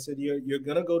away. They said, you're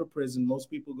going to go to prison. Most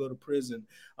people go to prison.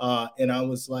 And I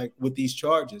was like, with these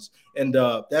charges. And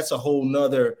that's a whole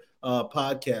nother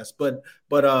podcast. But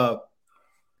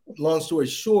long story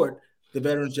short, the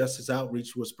Veterans Justice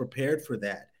Outreach was prepared for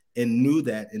that and knew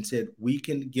that and said, we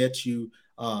can get you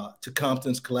to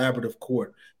Compton's collaborative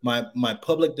court. My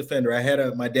public defender,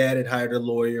 my dad had hired a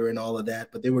lawyer and all of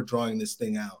that, but they were drawing this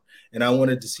thing out. And I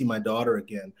wanted to see my daughter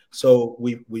again. So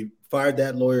we fired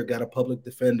that lawyer, got a public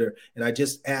defender. And I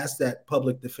just asked that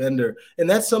public defender. And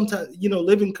that's sometimes,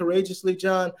 living courageously,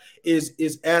 John,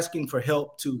 is asking for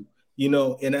help too,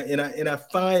 and I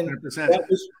find 100%.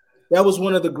 That was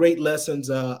one of the great lessons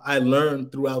I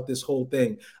learned throughout this whole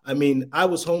thing. I mean, I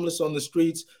was homeless on the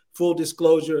streets. Full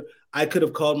disclosure, I could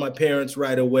have called my parents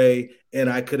right away and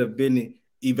I could have been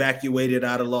evacuated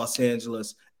out of Los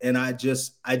Angeles. And I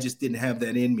just didn't have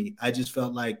that in me. I just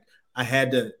felt like I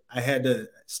had to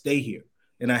stay here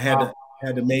and I had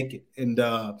to make it.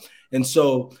 And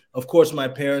so, of course, my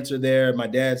parents are there. My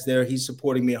dad's there. He's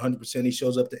supporting me 100%. He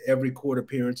shows up to every court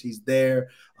appearance. He's there.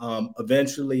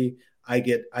 Eventually, I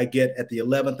get at the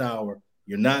 11th hour,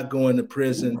 you're not going to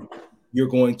prison. You're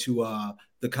going to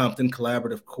the Compton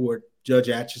Collaborative Court. Judge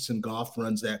Atchison Goff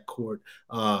runs that court.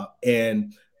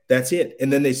 And that's it.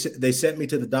 And then they sent me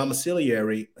to the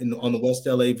domiciliary on the West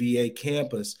LA VA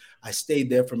campus. I stayed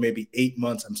there for maybe 8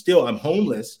 months. I'm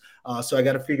homeless. So I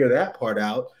got to figure that part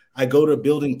out. I go to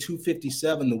building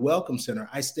 257, the Welcome Center.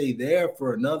 I stay there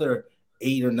for another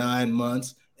 8 or 9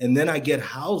 months. And then I get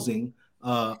housing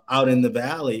out in the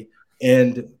Valley.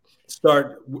 And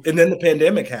and then the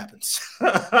pandemic happens.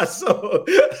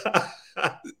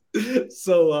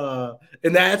 so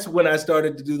and that's when I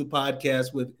started to do the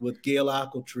podcast with Gail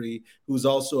Ochiltree, who's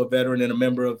also a veteran and a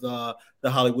member of the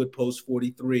Hollywood Post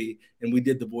 43, and we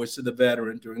did the voice of the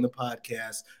veteran during the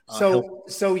podcast.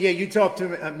 So yeah, you talked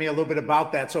to me a little bit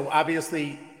about that. So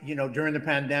obviously, during the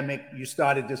pandemic, you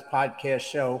started this podcast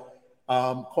show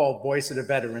called Voice of the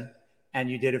Veteran, and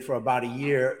you did it for about a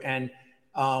year. And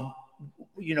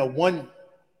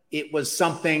it was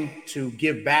something to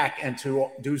give back and to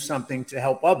do something to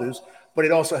help others, but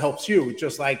it also helps you.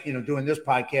 Just like, doing this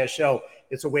podcast show,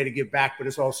 it's a way to give back, but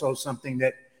it's also something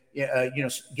that,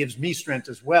 gives me strength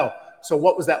as well. So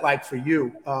what was that like for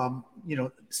you,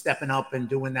 stepping up and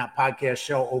doing that podcast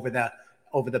show over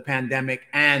the pandemic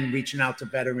and reaching out to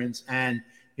veterans and,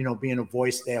 being a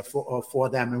voice there for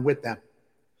them and with them?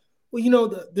 Well,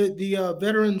 the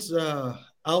veterans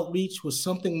outreach was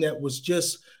something that was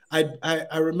just,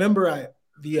 I remember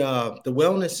the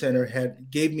wellness center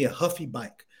gave me a Huffy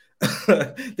bike.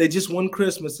 They just won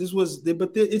Christmas.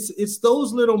 It's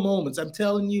those little moments. I'm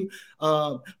telling you,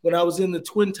 when I was in the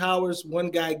Twin Towers,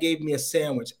 one guy gave me a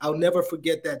sandwich. I'll never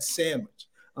forget that sandwich.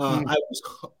 I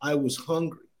was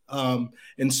hungry.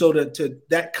 And so to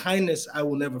that kindness, I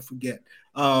will never forget.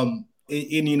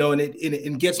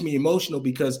 It gets me emotional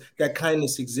because that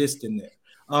kindness exists in there.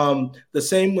 The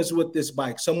same was with this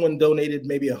bike. Someone donated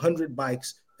maybe 100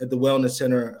 bikes at the wellness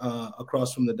center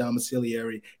across from the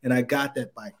domiciliary, and I got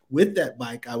that bike. With that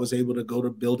bike, I was able to go to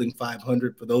building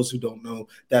 500. For those who don't know,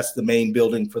 that's the main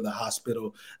building for the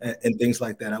hospital and things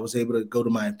like that. I was able to go to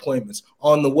my appointments.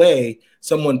 On the way,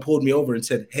 someone pulled me over and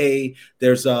said, "Hey,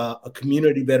 there's a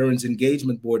community veterans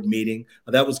engagement board meeting."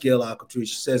 That was Gail Ochiltree.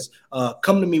 She says,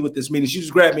 "Come to me with this meeting." She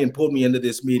just grabbed me and pulled me into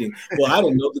this meeting. Well, I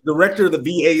didn't know the director of the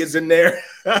VA is in there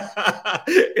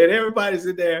and everybody's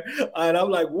in there. And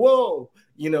I'm like, whoa.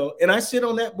 And I sit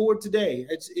on that board today.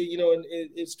 It's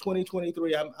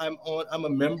 2023. I'm a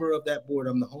member of that board.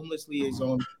 I'm the Homelessness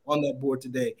Liaison on that board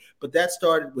today. But that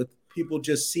started with people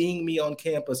just seeing me on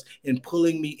campus and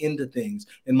pulling me into things,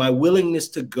 and my willingness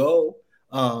to go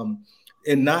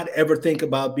and not ever think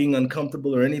about being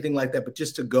uncomfortable or anything like that, but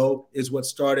just to go is what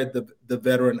started the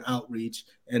veteran outreach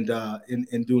and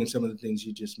doing some of the things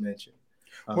you just mentioned.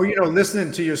 Well,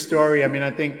 listening to your story,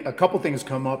 I think a couple things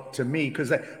come up to me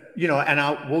because,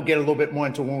 we'll get a little bit more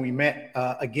into when we met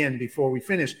again before we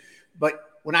finish. But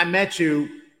when I met you,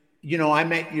 I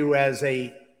met you as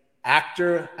a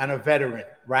actor and a veteran,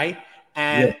 right?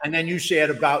 And then you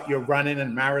shared about your running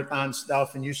and marathon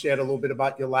stuff, and you shared a little bit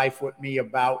about your life with me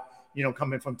about,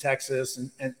 coming from Texas,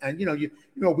 and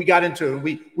we got into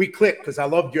it. We clicked because I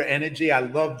loved your energy, I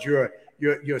loved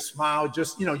your smile.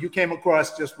 Just you came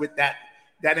across just with that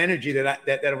energy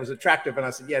that was attractive. And I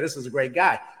said, yeah, this is a great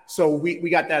guy. So we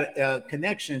got that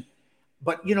connection.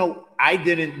 But, I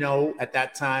didn't know at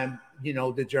that time,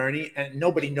 the journey, and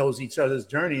nobody knows each other's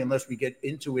journey unless we get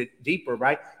into it deeper.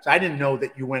 Right. So I didn't know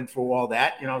that you went through all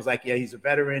that. I was like, yeah, he's a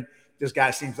veteran. This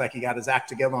guy seems like he got his act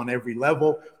together on every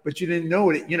level, but you didn't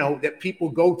know that, that people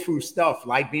go through stuff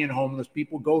like being homeless.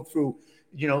 People go through,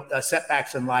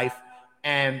 setbacks in life,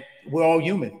 and we're all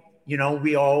human.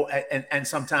 We all, and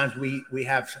sometimes we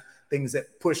have things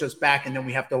that push us back and then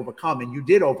we have to overcome, and you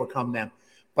did overcome them.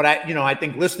 But I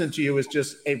think listening to you is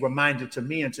just a reminder to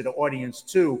me and to the audience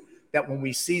too, that when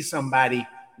we see somebody,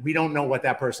 we don't know what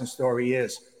that person's story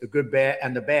is, the good, bad,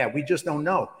 and the bad. We just don't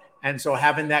know. And so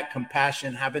having that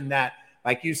compassion, having that,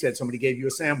 like you said, somebody gave you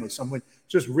a sandwich, someone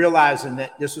just realizing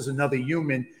that this is another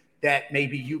human, that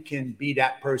maybe you can be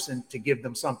that person to give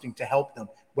them something to help them,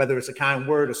 whether it's a kind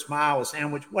word, a smile, a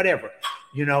sandwich, whatever,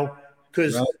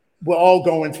 because we're all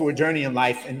going through a journey in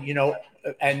life, and,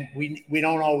 and we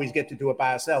don't always get to do it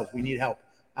by ourselves. We need help.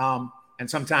 And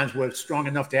sometimes we're strong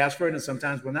enough to ask for it, and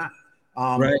sometimes we're not.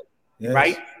 Right. Yes.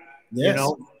 Right. Yes.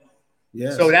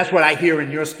 Yes. So that's what I hear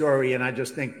in your story. And I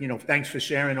just think, thanks for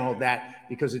sharing all that,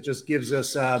 because it just gives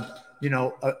us, an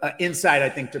insight, I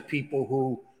think, to people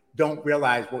who don't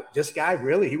realize, well, this guy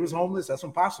really, he was homeless. That's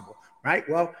impossible. Right.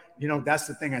 Well, that's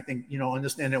the thing. I think,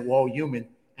 understand that we're all human.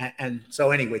 And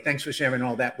so anyway, thanks for sharing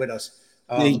all that with us.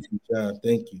 Thank you, John.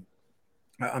 Thank you.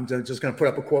 I'm just going to put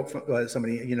up a quote from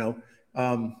somebody,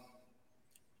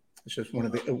 it's just one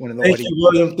of the Thank audience. you,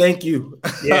 William. Thank you.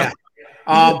 Yeah.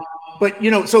 But,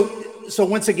 so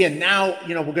once again, now,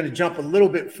 we're going to jump a little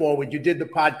bit forward. You did the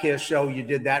podcast show. You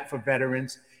did that for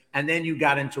veterans. And then you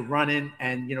got into running.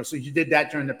 And, so you did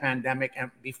that during the pandemic. And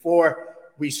before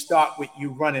we start with you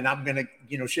running, I'm going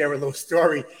to, share a little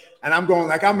story. And I'm going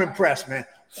like, I'm impressed, man.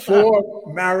 4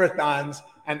 marathons.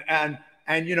 And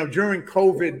during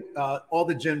COVID, all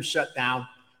the gyms shut down.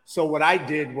 So what I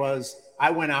did was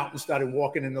I went out and started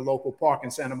walking in the local park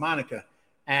in Santa Monica.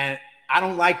 And I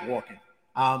don't like walking.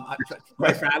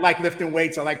 Quite frankly, I like lifting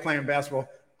weights. I like playing basketball.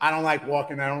 I don't like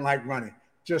walking. I don't like running.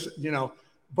 Just,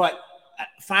 but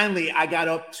finally I got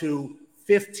up to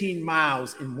 15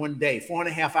 miles in one day,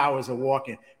 4.5 hours of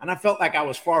walking. And I felt like I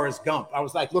was Forrest Gump. I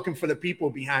was like looking for the people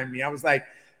behind me. I was like,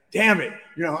 damn it,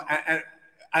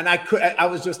 and I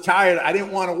was just tired. I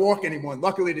didn't want to walk anymore.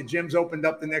 Luckily, the gyms opened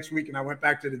up the next week and I went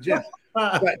back to the gym.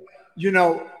 But,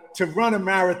 to run a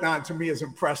marathon to me is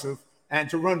impressive. And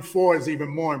to run 4 is even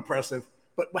more impressive.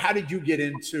 But how did you get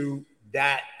into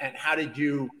that? And how did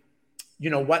you,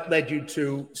 what led you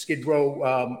to Skid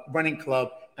Row Running Club?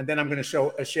 And then I'm going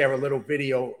to share a little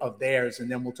video of theirs. And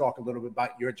then we'll talk a little bit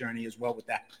about your journey as well with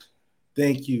that.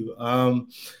 Thank you.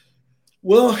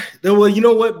 Well, you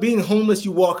know what? Being homeless,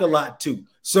 you walk a lot too.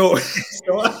 So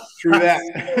true that.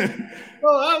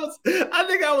 I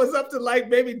think I was up to like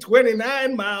maybe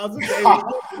 29 miles a day.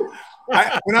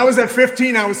 When I was at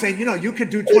 15, I was saying, you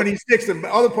could do 26. And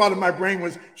the other part of my brain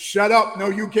was, shut up. No,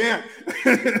 you can't.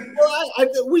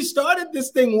 Well, we started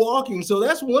this thing walking. So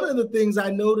that's one of the things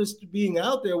I noticed being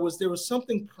out there was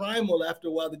something primal after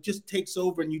a while that just takes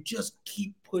over and you just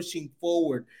keep pushing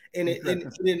forward. And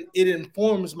it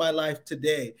informs my life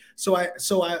today. So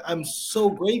I'm so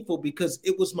grateful because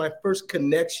it was my first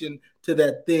connection to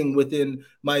that thing within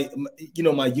my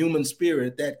human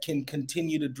spirit that can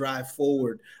continue to drive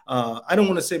forward. I don't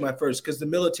want to say my first because the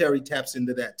military taps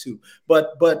into that too,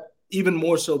 but even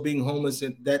more so being homeless,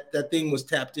 and that thing was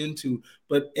tapped into.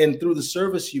 And through the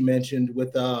service you mentioned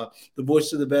with the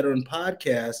Voice of the Veteran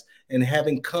podcast, and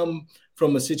having come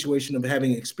from a situation of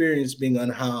having experience being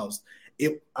unhoused,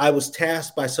 I was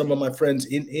tasked by some of my friends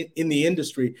in the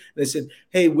industry. And they said,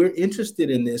 hey, we're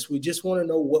interested in this. We just want to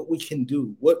know what we can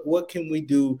do. What can we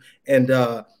do? And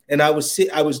I was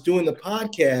doing the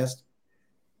podcast,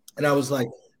 and I was like,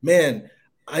 man,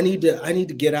 I need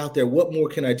to get out there. What more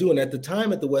can I do? And at the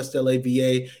time at the West LA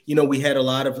VA, we had a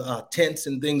lot of tents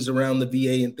and things around the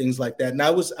VA and things like that. And I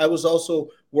was also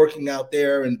working out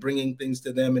there and bringing things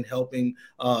to them and helping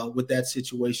with that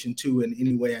situation too in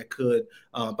any way I could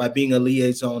by being a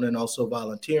liaison and also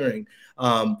volunteering.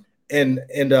 And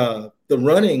the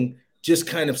running just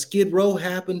kind of Skid Row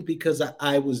happened because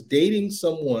I was dating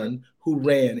someone who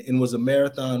ran and was a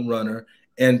marathon runner.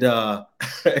 And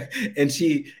and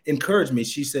she encouraged me.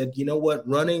 She said, you know what?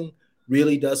 Running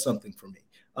really does something for me.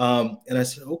 And I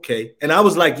said, okay. And I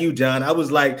was like you, John. I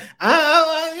was like,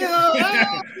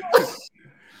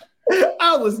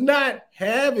 I was not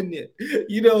having it,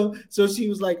 So she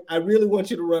was like, I really want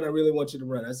you to run. I really want you to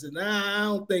run. I said, nah, I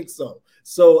don't think so.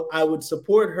 So I would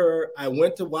support her. I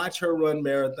went to watch her run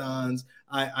marathons.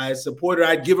 I support her.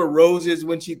 I'd give her roses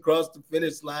when she crossed the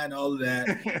finish line, all of that.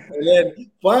 And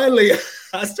then finally,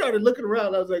 I started looking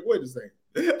around. I was like, wait a second.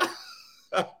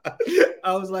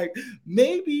 I was like,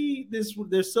 maybe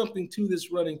there's something to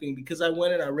this running thing, because I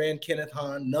went and I ran Kenneth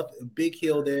Hahn, a big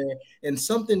hill there, and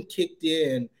something kicked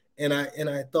in, and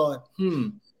I thought,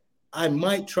 I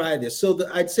might try this. So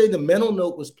I'd say the mental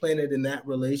note was planted in that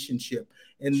relationship.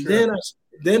 And sure.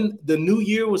 Then the new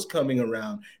year was coming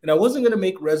around, and I wasn't going to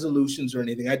make resolutions or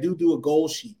anything. I do a goal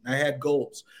sheet. I had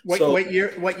goals. What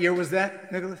year was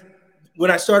that, Nicholas? When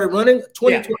I started running,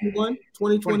 2021.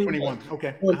 2021.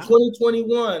 Okay. In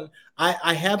 2021,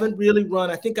 I haven't really run.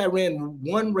 I think I ran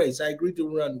one race. I agreed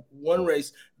to run one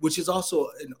race, which is also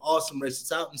an awesome race.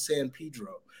 It's out in San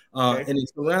Pedro. Okay. And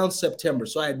it's around September.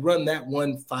 So I had run that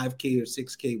one 5K or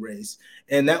 6K race,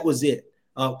 and that was it.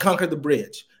 Conquer the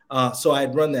Bridge. So I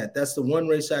had run that. That's the one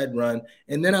race I had run.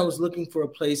 And then I was looking for a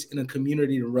place in a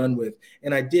community to run with,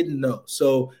 and I didn't know.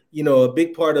 So, a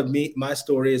big part of my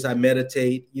story is I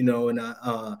meditate,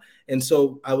 and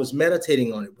so I was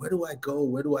meditating on it. Where do I go?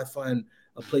 Where do I find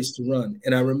a place to run?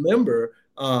 And I remember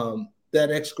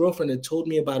that ex-girlfriend had told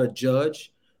me about a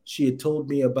judge. She had told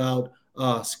me about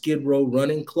Skid Row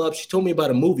Running Club. She told me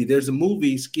about a movie. There's a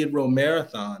movie, Skid Row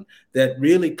Marathon, that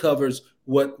really covers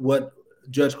what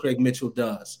Judge Craig Mitchell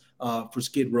does for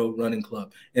Skid Row Running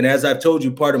Club. And as I've told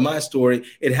you, part of my story,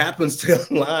 it happens to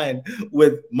align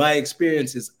with my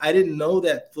experiences. I didn't know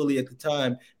that fully at the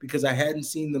time because I hadn't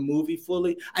seen the movie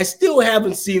fully. I still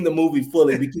haven't seen the movie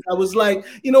fully because I was like,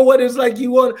 you know what? It's like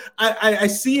I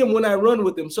see him when I run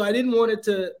with him. So I didn't want it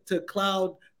to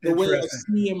cloud the way I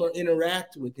see him or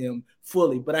interact with him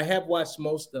fully. But I have watched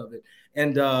most of it.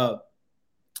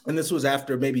 And this was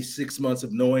after maybe 6 months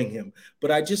of knowing him.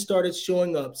 But I just started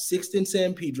showing up 6th in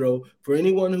San Pedro. For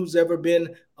anyone who's ever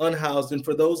been unhoused, and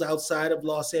for those outside of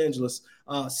Los Angeles,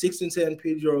 6th in San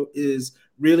Pedro is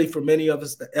really, for many of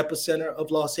us, the epicenter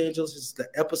of Los Angeles. It's the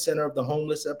epicenter of the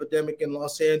homeless epidemic in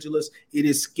Los Angeles. It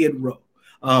is Skid Row.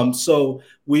 So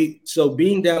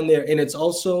being down there, and it's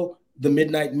also the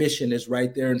Midnight Mission is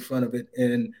right there in front of it.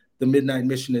 And the Midnight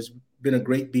Mission has been a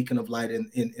great beacon of light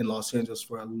in Los Angeles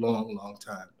for a long, long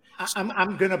time.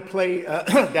 I'm going to play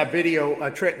that video,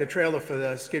 the trailer for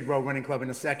the Skid Row Running Club in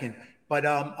a second. But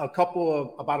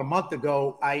about a month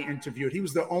ago, I interviewed, he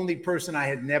was the only person I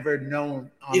had never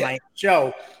known on my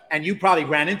show. And you probably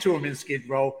ran into him in Skid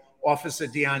Row, Officer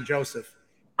Dion Joseph.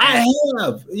 I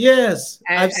have, yes.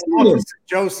 I've seen him.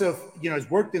 Joseph, has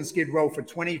worked in Skid Row for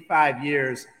 25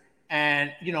 years.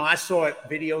 And, I saw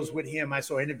videos with him. I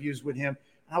saw interviews with him.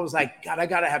 And I was like, God, I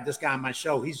got to have this guy on my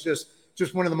show. He's just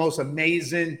one of the most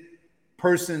amazing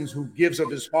persons who gives of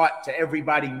his heart to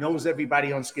everybody, knows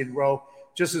everybody on Skid Row,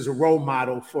 just as a role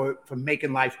model for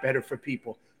making life better for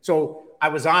people. So I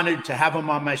was honored to have him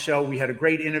on my show. We had a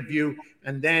great interview.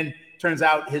 And then turns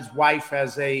out his wife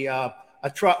has a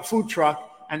food truck,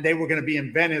 and they were going to be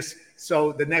in Venice.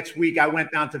 So the next week I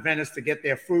went down to Venice to get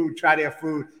their food, try their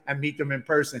food, and meet them in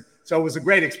person. So it was a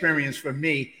great experience for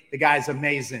me. The guy's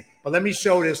amazing. But let me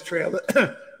show this trailer.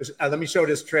 Let me show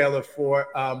this trailer for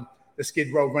the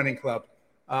Skid Row Running Club.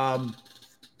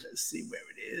 Let's see where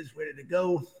it is. Where did it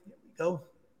go? Here we go.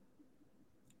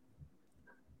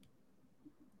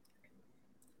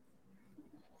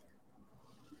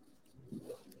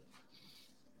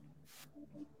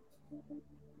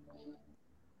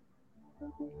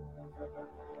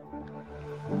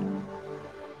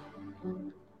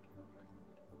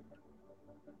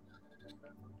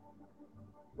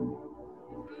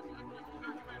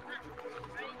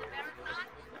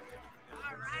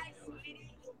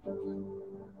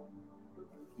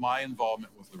 My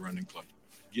involvement with the running club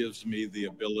gives me the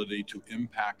ability to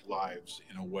impact lives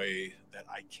in a way that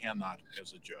I cannot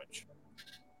as a judge.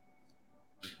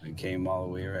 I came all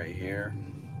the way right here.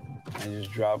 I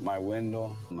just dropped my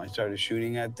window. I started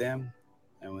shooting at them,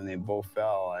 and when they both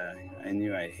fell, I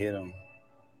knew I'd hit them.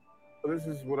 This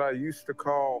is what I used to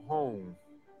call home.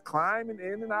 Climbing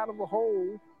in and out of a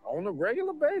hole on a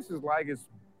regular basis like it's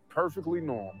perfectly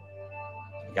normal.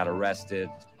 I got arrested,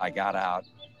 I got out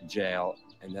of jail,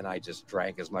 and then I just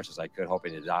drank as much as I could,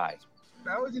 hoping to die.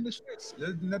 I was in the streets,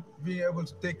 not being able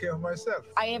to take care of myself.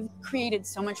 I have created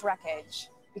so much wreckage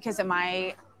because of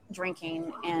my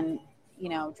drinking and,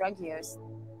 drug use.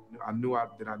 I knew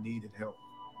that I needed help.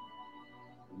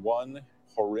 One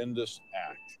horrendous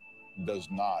act does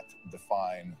not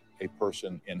define a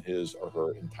person in his or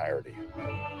her entirety.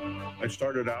 I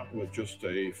started out with just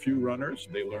a few runners.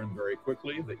 They learned very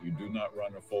quickly that you do not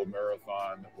run a full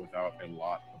marathon without a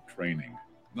lot of training.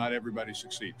 Not everybody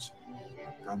succeeds.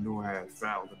 I knew I had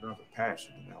found another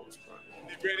passion, and that was running.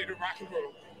 Get ready to rock and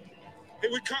roll.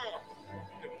 Here we come,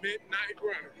 the Midnight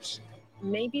Runners.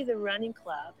 Maybe the running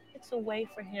club, it's a way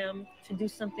for him to do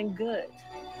something good.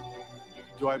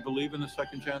 Do I believe in a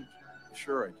second chance?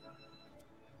 Sure I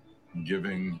do.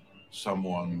 Giving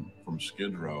someone from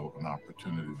Skid Row an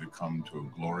opportunity to come to a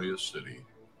glorious city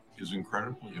is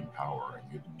incredibly empowering.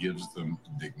 It gives them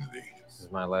dignity. This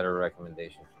is my letter of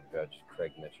recommendation from Judge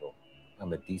Craig Mitchell.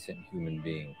 I'm a decent human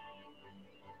being.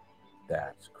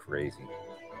 That's crazy.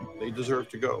 They deserve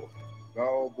to go. It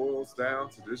all boils down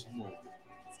to this moment.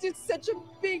 It's such a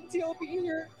big deal being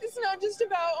here. It's not just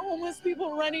about homeless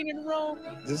people running in Rome.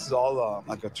 This is all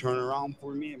like a turnaround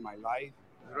for me in my life.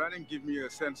 Running gives me a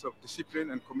sense of discipline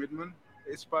and commitment.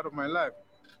 It's part of my life.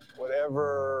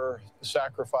 Whatever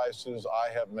sacrifices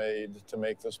I have made to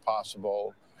make this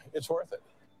possible, it's worth it.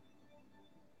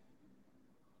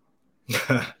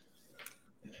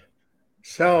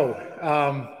 So,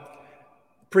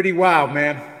 pretty wild,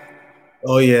 man.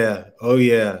 Oh yeah.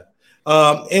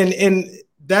 And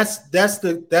that's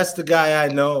the guy I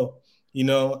know.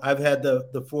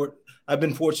 I've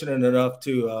been fortunate enough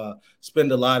to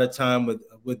spend a lot of time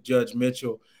with Judge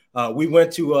Mitchell. We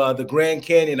went to the Grand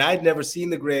Canyon. I'd never seen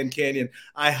the Grand Canyon.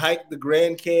 I hiked the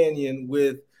Grand Canyon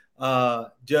with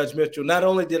Judge Mitchell. Not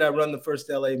only did I run the first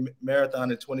LA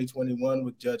Marathon in 2021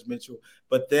 with Judge Mitchell,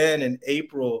 but then in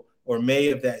April or May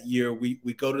of that year, we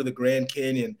go to the Grand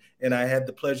Canyon, and I had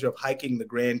the pleasure of hiking the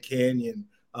Grand Canyon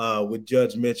with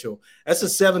Judge Mitchell. That's a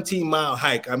 17-mile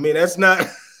hike. I mean, that's not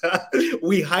 –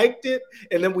 we hiked it,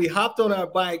 and then we hopped on our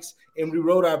bikes, and we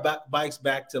rode our bikes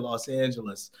back to Los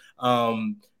Angeles.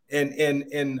 And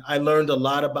I learned a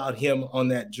lot about him on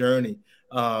that journey,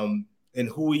 and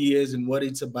who he is and what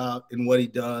it's about and what he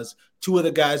does. Two of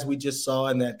the guys we just saw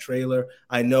in that trailer,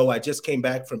 I know. I just came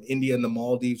back from India and the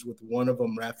Maldives with one of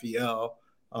them, Raphael.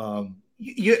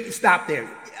 You stop there.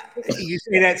 You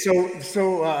say that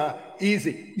so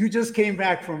easy. You just came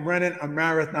back from running a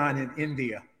marathon in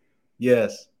India.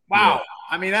 Yes. Wow. Yes.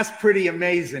 I mean, that's pretty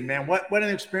amazing, man. What an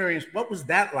experience. What was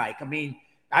that like? I mean,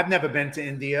 I've never been to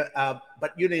India,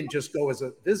 but you didn't just go as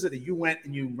a visitor. You went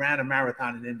and you ran a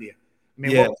marathon in India. I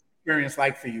mean, Yeah. what was the experience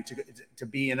like for you to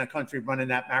be in a country running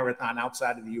that marathon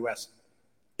outside of the U.S.?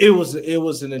 It was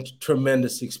a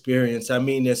tremendous experience. I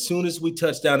mean, as soon as we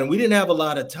touched down, and we didn't have a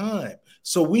lot of time,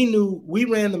 so we knew we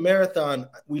ran the marathon.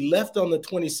 We left on the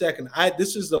 22nd.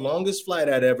 This is the longest flight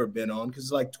I'd ever been on because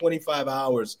it's like 25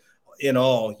 hours in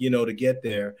all, to get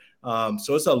there.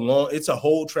 So it's a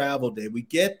whole travel day. We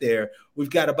get there, we've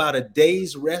got about a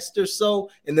day's rest or so,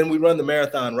 and then we run the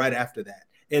marathon right after that.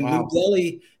 And Wow. New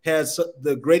Delhi has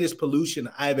the greatest pollution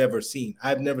I've ever seen.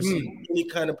 I've never seen any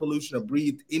kind of pollution or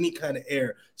breathed any kind of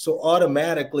air. So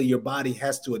automatically your body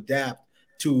has to adapt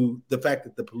to the fact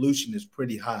that the pollution is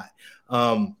pretty high.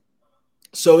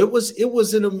 So it was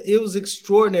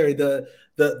extraordinary.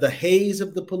 The haze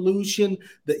of the pollution,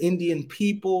 the Indian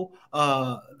people,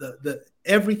 the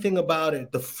everything about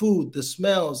it, the food, the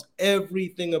smells,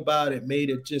 everything about it made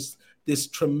it just this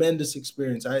tremendous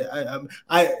experience. I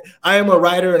am a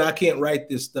writer and I can't write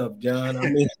this stuff, John. I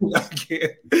mean, I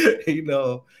can't,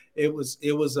 it was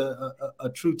a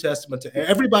true testament to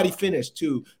everybody finished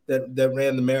too that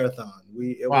ran the marathon.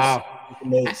 Wow. Was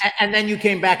amazing. And then you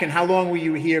came back, and how long were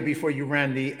you here before you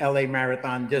ran the LA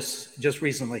marathon just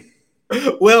recently?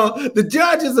 Well, the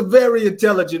judge is a very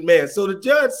intelligent man. So the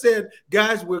judge said,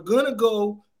 guys, we're going to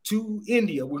go to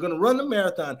India. We're going to run the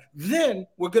marathon. Then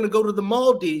we're going to go to the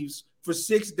Maldives for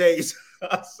 6 days.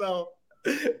 And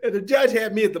the judge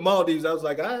had me at the Maldives. I was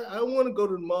like, I want to go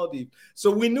to the Maldives. So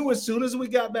we knew as soon as we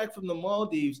got back from the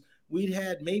Maldives, we'd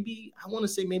had maybe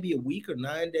a week or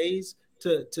 9 days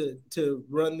to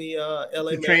run the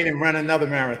LA marathon. Train and run another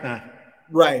marathon.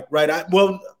 Right.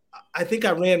 I think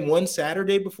I ran one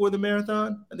Saturday before the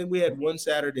marathon. I think we had one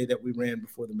Saturday that we ran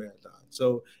before the marathon.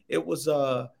 So it was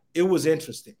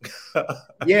interesting.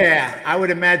 Yeah, I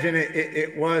would imagine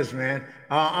it was, man.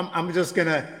 I'm just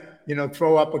gonna,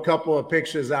 throw up a couple of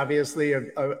pictures, obviously,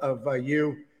 of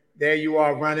you. There you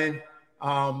are running.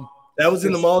 That was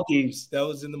in the Maldives.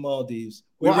 Was that in the Maldives?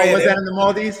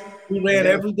 We ran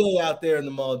every day out there in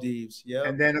the Maldives. Yeah.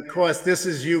 And then, of course, this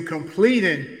is you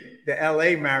completing the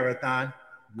LA marathon.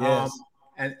 Yes.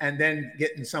 And then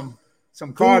getting some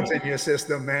carbs in your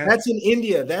system, man. That's in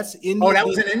India. That's India. Oh, that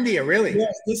was in India, really?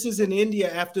 Yes, this is in India.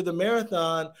 After the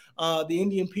marathon, the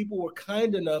Indian people were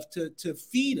kind enough to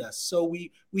feed us. So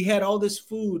we had all this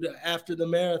food after the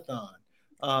marathon.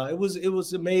 It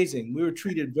was amazing. We were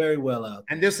treated very well out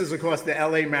there. And this is, of course, the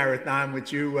LA marathon,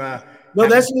 which you. No,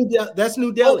 that's New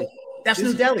Delhi. Oh, that's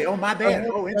New Delhi. Oh, my bad.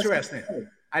 Oh, interesting.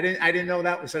 I didn't know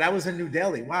that. So that was in New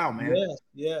Delhi. Wow, man.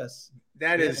 Yes.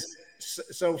 That is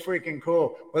so freaking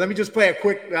cool. Well, let me just play a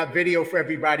quick video for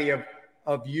everybody of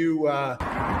you. And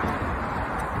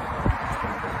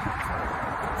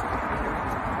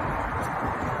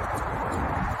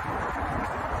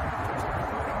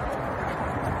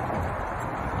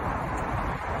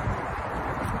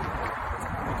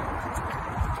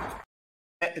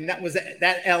that was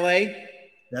that LA.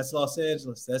 That's Los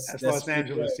Angeles. That's Los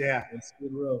Angeles. Yeah. That's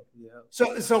Skid Row. Yeah.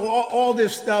 So all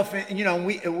this stuff,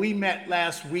 and we met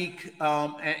last week,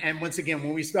 and once again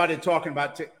when we started talking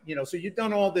about, so you've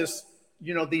done all this,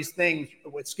 these things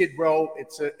with Skid Row.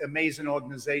 It's an amazing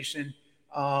organization.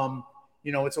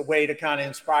 It's a way to kind of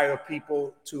inspire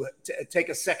people to take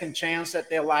a second chance at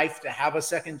their life, to have a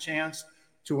second chance,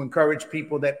 to encourage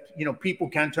people that people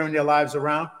can turn their lives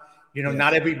around.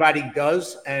 Not everybody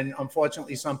does, and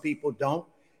unfortunately, some people don't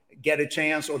get a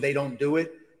chance or they don't do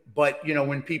it. But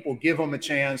when people give them a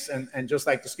chance, and just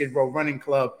like the Skid Row Running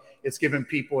Club, it's giving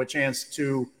people a chance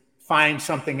to find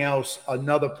something else,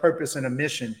 another purpose and a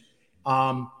mission.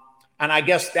 And I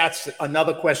guess that's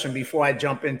another question before I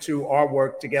jump into our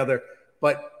work together.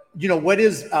 But what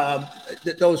is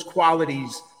those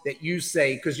qualities that you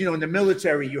say? Because in the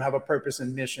military you have a purpose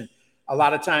and mission. A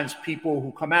lot of times people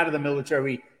who come out of the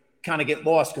military kind of get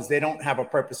lost because they don't have a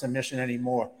purpose and mission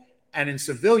anymore. And in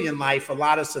civilian life, a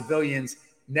lot of civilians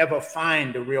never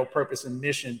find a real purpose and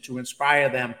mission to inspire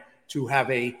them to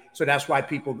have so that's why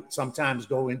people sometimes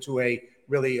go into a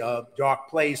really dark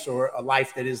place or a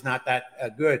life that is not that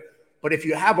good. But if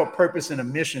you have a purpose and a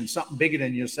mission, something bigger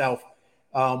than yourself,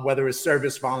 whether it's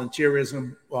service,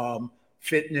 volunteerism,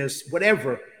 fitness,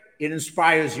 whatever, it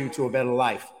inspires you to a better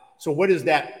life. So what is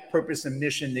that purpose and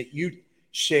mission that you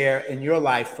share in your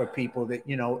life for people that,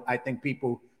 I think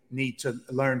people need to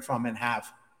learn from and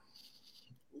have?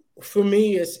 For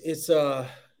me, it's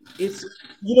it's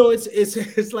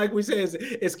it's like we say,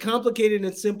 it's complicated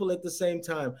and simple at the same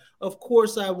time. Of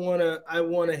course, I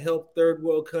wanna help third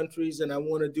world countries, and I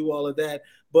want to do all of that,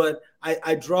 but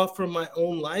I draw from my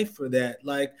own life for that.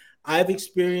 Like, I've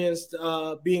experienced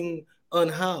being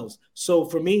unhoused, so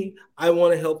for me, I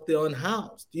want to help the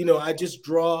unhoused. I just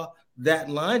draw that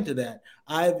line to that.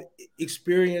 I've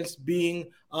experienced being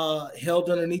held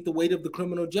underneath the weight of the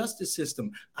criminal justice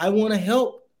system. I want to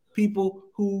help people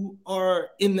who are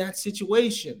in that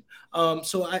situation.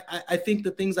 So I think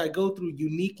the things I go through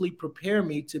uniquely prepare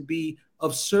me to be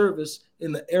of service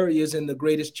in the areas and the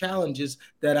greatest challenges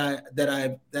that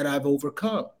I've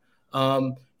overcome.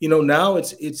 Now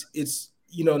it's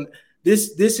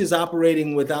this is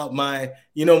operating without my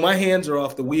hands are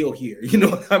off the wheel here. You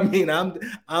know what I mean?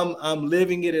 I'm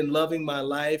living it and loving my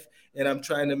life, and I'm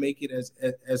trying to make it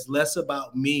as less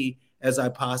about me as I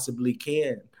possibly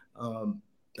can.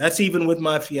 That's even with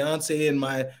my fiance and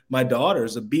my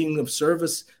daughters, of being of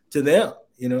service to them.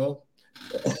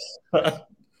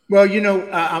 Well,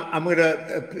 I'm going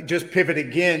to just pivot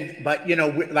again, but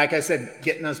like I said,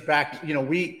 getting us back,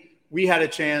 we had a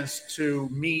chance to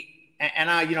meet, and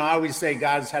I always say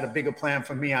God's had a bigger plan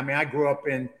for me. I mean, I grew up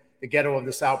in the ghetto of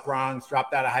the South Bronx,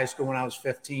 dropped out of high school when I was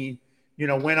 15,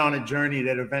 went on a journey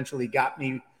that eventually got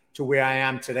me to where I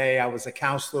am today. I was a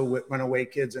counselor with runaway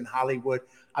kids in Hollywood.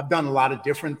 I've done a lot of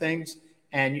different things,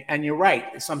 and you're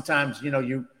right. Sometimes,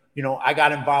 I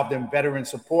got involved in veteran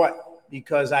support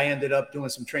because I ended up doing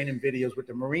some training videos with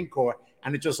the Marine Corps,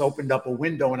 and it just opened up a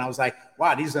window, and I was like,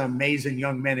 wow, these are amazing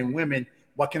young men and women.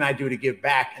 What can I do to give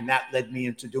back? And that led me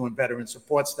into doing veteran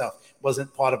support stuff. It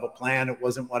wasn't part of a plan. It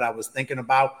wasn't what I was thinking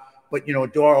about, but a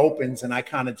door opens, and I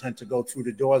kind of tend to go through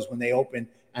the doors when they open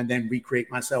and then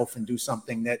recreate myself and do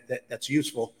something that's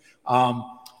useful.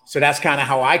 So that's kind of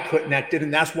how I connected,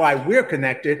 and that's why we're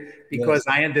connected, because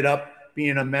yes. I ended up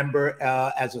being a member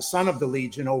as a son of the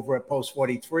Legion over at Post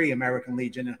 43, American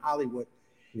Legion in Hollywood.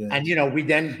 Yes. And, we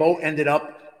then both ended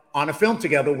up on a film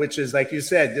together, which is, like you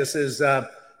said, this is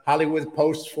Hollywood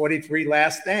Post 43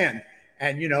 Last Stand.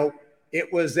 And,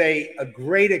 it was a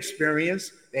great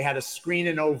experience. They had a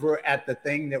screening over at the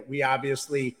thing that we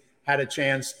obviously had a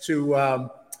chance to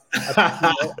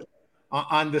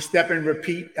on the step and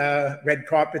repeat red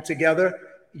carpet together,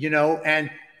 and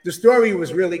the story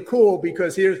was really cool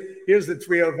because here's the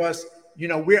three of us,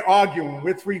 we're arguing,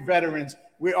 we're three veterans,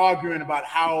 we're arguing about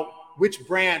which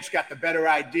branch got the better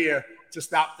idea to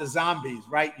stop the zombies,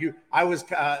 right? I was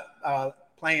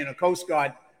playing a Coast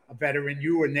Guard veteran,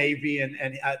 you were Navy,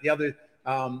 and the other,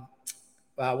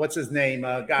 what's his name?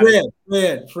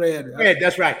 Fred,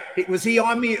 that's right. Was he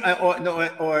Army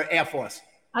or Air Force?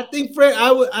 I think Fred.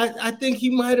 I think he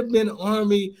might have been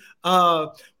Army.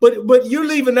 But you're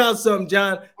leaving out something,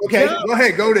 John. Okay, John, go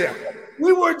ahead, go there.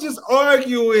 We were just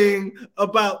arguing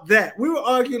about that. We were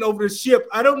arguing over the ship.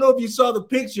 I don't know if you saw the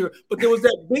picture, but there was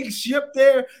that big ship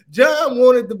there. John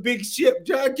wanted the big ship.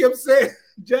 John kept saying,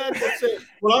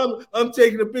 well, I'm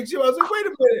taking a big ship. I was like, wait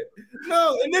a minute.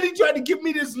 No. And then he tried to give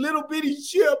me this little bitty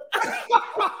ship. I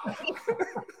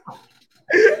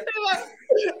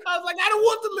was like, I don't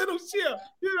want the little ship,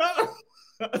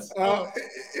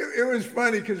 It was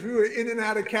funny because we were in and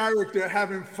out of character,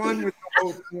 having fun with the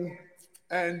whole thing.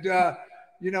 And,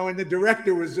 and the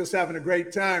director was just having a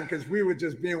great time because we were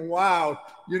just being wild.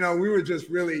 We were just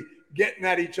really getting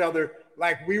at each other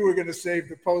like we were going to save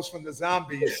the post from the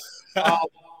zombies.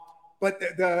 But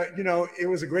it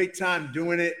was a great time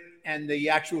doing it. And the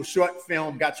actual short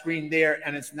film got screened there,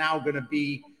 and it's now going to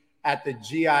be at the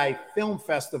GI Film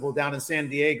Festival down in San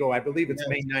Diego. I believe it's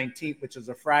May 19th, which is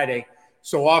a Friday.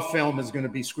 So our film is going to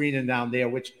be screening down there,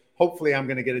 which hopefully I'm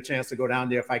going to get a chance to go down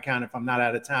there if I can, if I'm not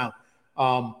out of town.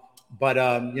 But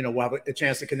we'll have a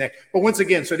chance to connect. But once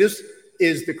again, so this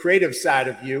is the creative side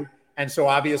of you. And so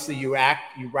obviously you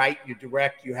act, you write, you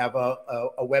direct, you have a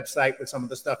website with some of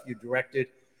the stuff you directed.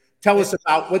 Tell us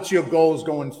about what's your goals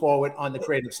going forward on the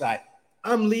creative side.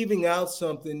 I'm leaving out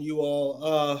something, you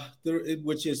all,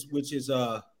 which is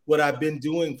what I've been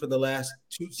doing for the last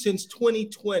since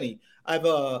 2020. I'm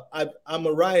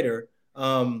a writer,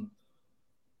 and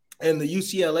the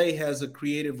UCLA has a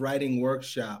creative writing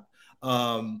workshop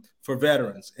for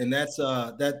veterans, and that's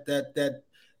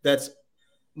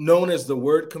known as the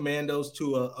Word Commandos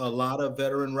to a lot of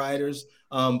veteran writers.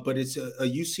 But it's a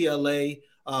UCLA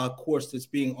course that's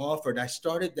being offered. I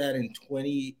started that in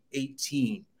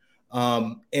 2018.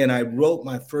 And I wrote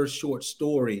my first short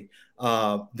story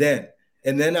then.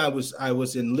 And then I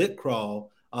was in Lit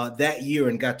Crawl that year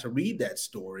and got to read that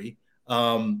story.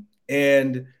 And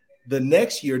the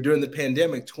next year during the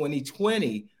pandemic,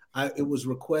 2020, it was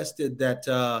requested that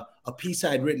a piece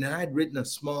I'd written, and I'd written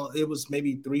it was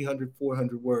maybe 300,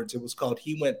 400 words. It was called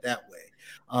He Went That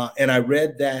Way. And I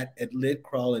read that at Lit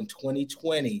Crawl in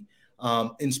 2020,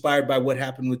 inspired by what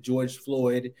happened with George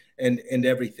Floyd and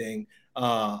everything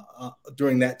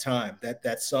during that time,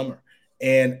 that summer.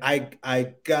 And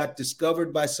I got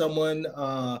discovered by someone,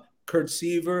 Kurt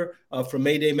Seaver from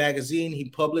Mayday Magazine. He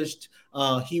published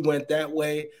He Went That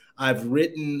Way. I've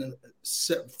written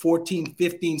 14,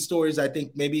 15 stories. I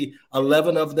think maybe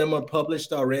 11 of them are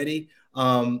published already.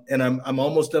 And I'm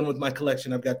almost done with my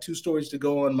collection. I've got 2 stories to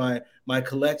go on my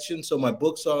collection. So my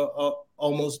books are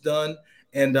almost done.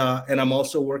 And I'm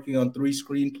also working on 3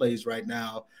 screenplays right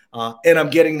now. And I'm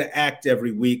getting to act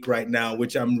every week right now,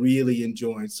 which I'm really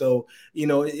enjoying. So,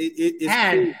 it's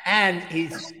cool. And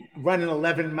he's running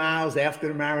 11 miles after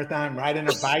the marathon, riding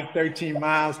a bike 13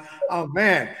 miles. Oh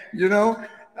man,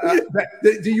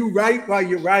 do you write while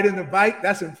you're riding the bike?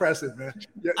 That's impressive, man.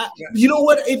 You know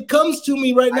what? It comes to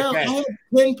me right now. I have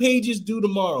 10 pages due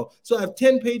tomorrow. So I have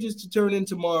 10 pages to turn in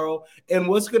tomorrow. And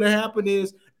what's going to happen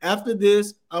is after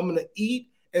this, I'm going to eat.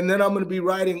 And then I'm going to be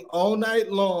writing all night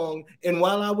long. And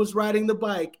while I was riding the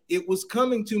bike, it was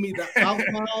coming to me, the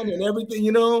outline and everything,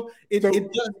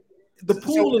 the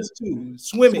pool is too,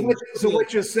 swimming. So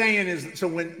what you're saying is, so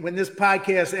when this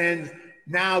podcast ends,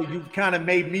 now you've kind of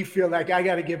made me feel like I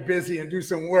got to get busy and do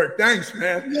some work. Thanks,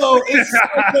 man. No, it's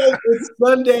Sunday. It's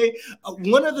Sunday.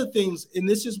 One of the things, and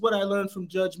this is what I learned from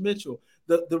Judge Mitchell,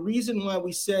 the reason why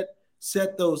we set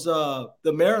those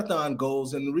the marathon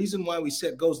goals, and the reason why we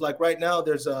set goals like right now,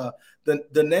 there's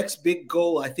the next big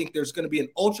goal. I think there's going to be an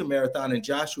ultra marathon in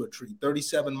Joshua Tree,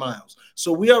 37 miles.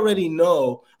 So we already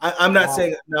know. I'm not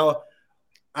saying now.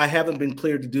 I haven't been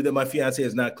cleared to do that. My fiance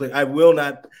is not clear. I will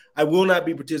not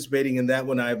be participating in that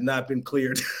one. I have not been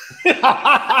cleared.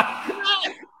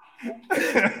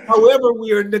 However,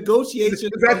 we are in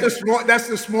negotiations. That's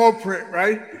the small print,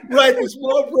 right? Right, the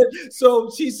small print.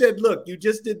 So she said, look, you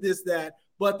just did this, that,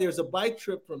 but there's a bike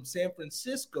trip from San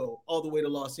Francisco all the way to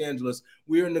Los Angeles.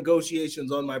 We're in negotiations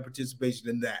on my participation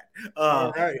in that.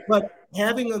 Right. But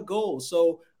having a goal.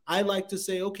 So I like to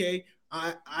say, okay,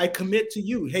 I commit to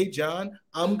you. Hey, John,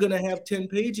 I'm going to have 10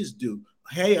 pages due.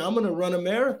 Hey, I'm going to run a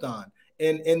marathon.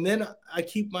 And then I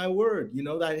keep my word,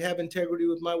 I have integrity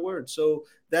with my word. So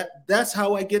that's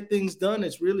how I get things done.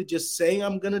 It's really just saying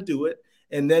I'm going to do it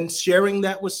and then sharing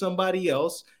that with somebody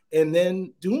else and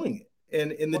then doing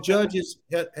it. And the judge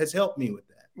has helped me with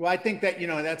that. Well, I think that,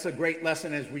 that's a great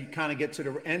lesson as we kind of get to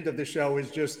the end of the show is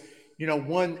just,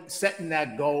 one, setting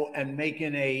that goal and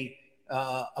making a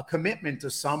commitment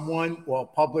to someone or a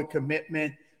public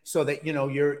commitment so that,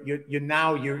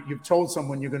 you've told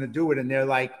someone you're going to do it. And they're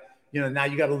like, now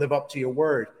you got to live up to your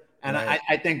word. And right.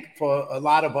 I think for a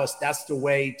lot of us, that's the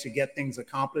way to get things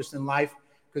accomplished in life.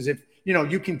 Because if,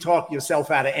 you can talk yourself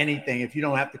out of anything if you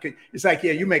don't have to. It's like,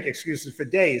 you make excuses for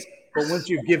days. But once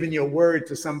you've given your word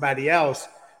to somebody else,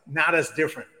 now that's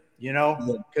different,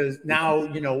 because now,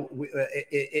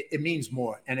 it means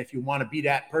more. And if you want to be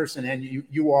that person, and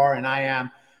you are, and I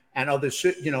am, and others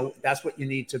should, that's what you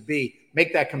need to be.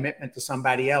 Make that commitment to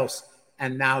somebody else.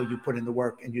 And now you put in the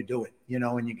work and you do it,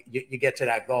 and you get to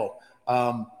that goal.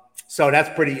 So that's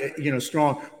pretty,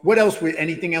 strong. What else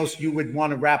anything else you would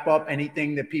want to wrap up?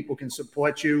 Anything that people can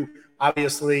support you?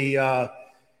 Obviously,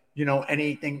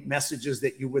 anything, messages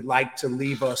that you would like to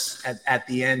leave us at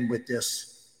the end with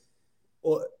this?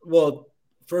 Well,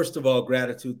 first of all,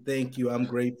 gratitude. Thank you. I'm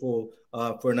grateful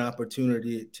for an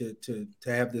opportunity to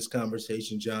have this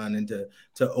conversation, John, and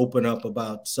to open up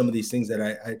about some of these things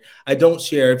that I don't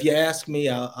share. If you ask me,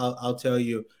 I'll tell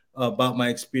you about my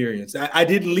experience. I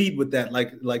didn't lead with that,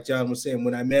 like John was saying.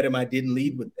 When I met him, I didn't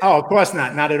lead with that. Oh, of course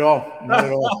not. Not at all. Not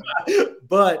at all.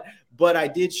 But I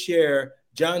did share.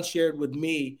 John shared with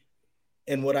me.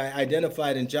 And what I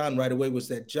identified in John right away was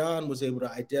that John was able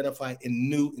to identify and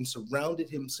knew and surrounded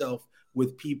himself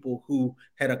with people who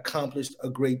had accomplished a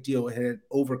great deal and had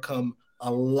overcome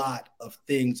a lot of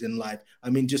things in life. I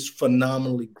mean, just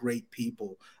phenomenally great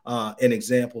people and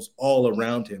examples all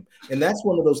around him. And that's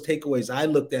one of those takeaways I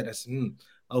looked at as,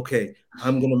 okay,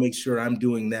 I'm going to make sure I'm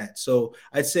doing that. So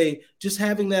I'd say just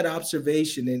having that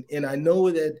observation, and I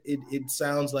know that it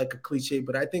sounds like a cliche,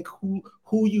 but I think who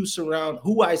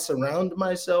I surround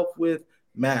myself with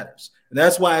matters. And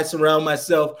that's why I surround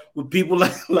myself with people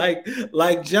like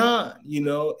John,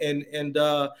 and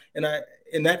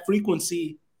that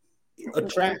frequency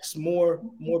attracts more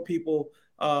people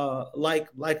like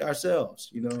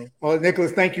ourselves, Well,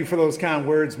 Nicholas, thank you for those kind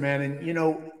words, man.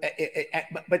 And,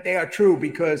 but they are true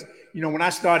because, when I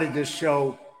started this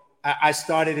show, I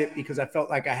started it because I felt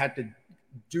like I had to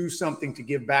do something to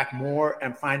give back more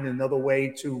and find another way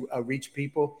to reach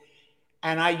people.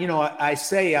 And I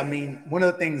say, I mean, one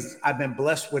of the things I've been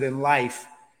blessed with in life,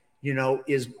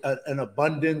 is an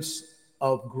abundance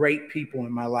of great people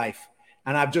in my life.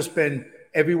 And I've just been,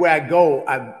 everywhere I go,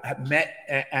 I've met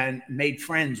and made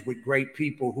friends with great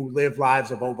people who live lives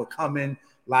of overcoming,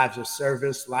 lives of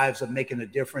service, lives of making a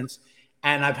difference.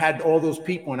 And I've had all those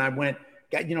people, and I went,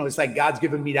 it's like God's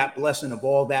given me that blessing of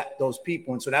all those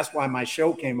people. And so that's why my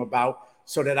show came about,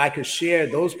 so that I could share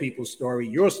those people's story,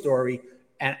 your story,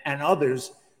 and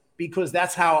others, because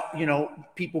that's how,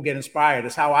 people get inspired.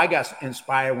 It's how I got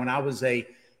inspired when I was a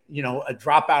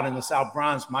dropout in the South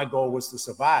Bronx. My goal was to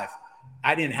survive.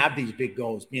 I didn't have these big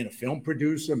goals, being a film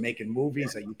producer, making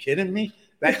movies. Are you kidding me?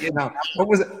 That,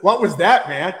 what was that,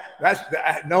 man? I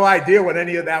had no idea what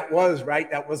any of that was, right?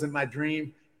 That wasn't my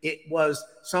dream. It was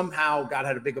somehow God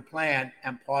had a bigger plan.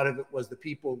 And part of it was the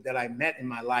people that I met in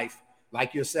my life,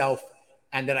 like yourself,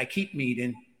 and that I keep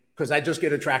meeting, because I just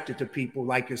get attracted to people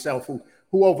like yourself who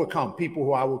overcome, people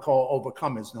who I would call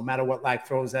overcomers. No matter what life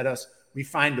throws at us, we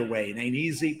find a way. It ain't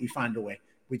easy. We find a way.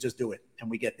 We just do it and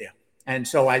we get there. And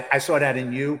so I saw that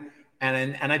in you,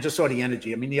 and I just saw the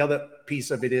energy. I mean, the other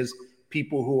piece of it is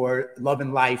people who are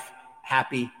loving life,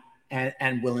 happy,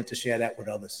 and willing to share that with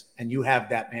others. And you have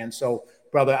that, man. So,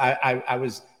 brother, I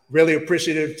was really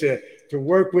appreciative to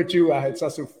work with you. I had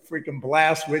such a freaking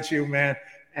blast with you, man.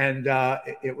 And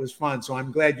it was fun. So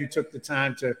I'm glad you took the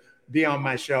time to be on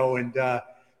my show. And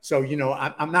so,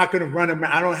 I'm not going to run.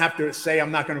 I don't have to say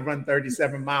I'm not going to run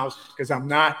 37 miles, because I'm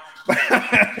not.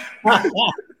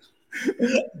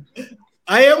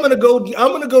 I am going to go. I'm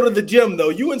going to go to the gym, though.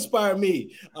 You inspire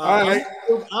me. All right.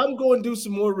 I'm going to do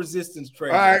some more resistance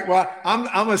training. All right. Well,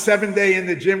 I'm a 7-day in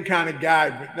the gym kind of guy,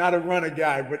 but not a runner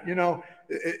guy. But,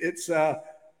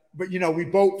 we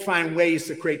both find ways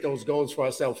to create those goals for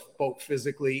ourselves, both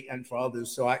physically and for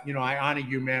others. So, I honor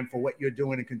you, man, for what you're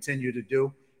doing and continue to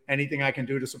do. Anything I can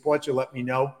do to support you, let me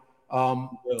know.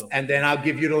 And then I'll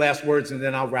give you the last words, and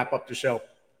then I'll wrap up the show.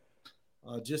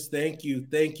 Just thank you.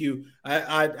 Thank you.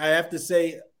 I have to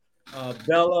say,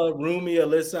 Bella, Rumi,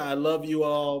 Alyssa, I love you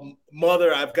all.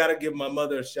 Mother, I've got to give my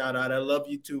mother a shout out. I love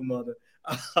you too, Mother.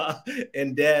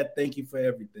 And Dad, thank you for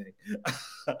everything.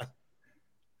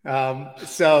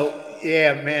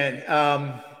 Yeah,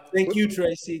 man. Thank you,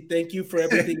 Tracy. Thank you for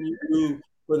everything you do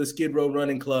for the Skid Row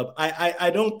Running Club. I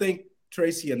don't thank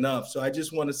Tracy enough. So I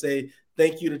just want to say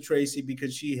thank you to Tracy,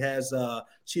 because she has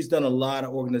she's done a lot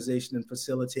of organization and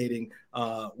facilitating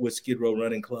with Skid Row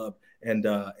Running Club, and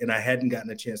I hadn't gotten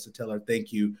a chance to tell her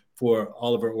thank you for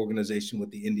all of her organization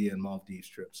with the India and Maldives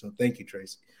trip. So thank you,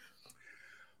 Tracy.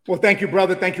 Well, thank you,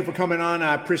 brother. Thank you for coming on.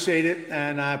 I appreciate it,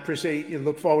 and I appreciate you.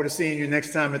 Look forward to seeing you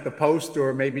next time at the Post,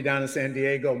 or maybe down in San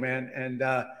Diego, man. And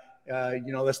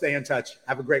let's stay in touch.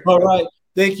 Have a great. All right.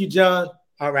 Thank you, John.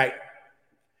 All right.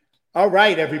 All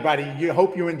right, everybody.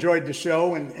 Hope you enjoyed the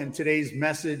show and today's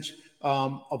message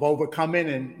of overcoming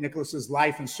and Nicholas's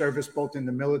life and service, both in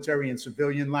the military and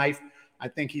civilian life. I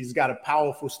think he's got a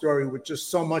powerful story with just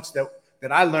so much that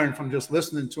I learned from just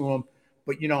listening to him.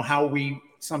 But how we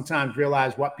sometimes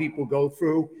realize what people go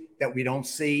through that we don't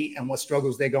see, and what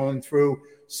struggles they're going through.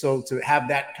 So to have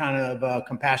that kind of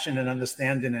compassion and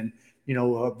understanding, and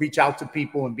reach out to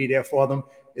people and be there for them,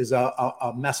 is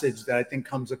a message that I think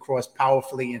comes across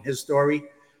powerfully in his story.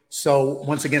 So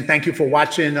once again, thank you for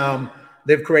watching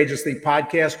Live Courageously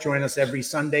podcast. Join us every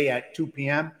Sunday at 2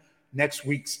 p.m. Next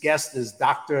week's guest is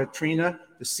Dr. Trina,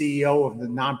 the CEO of the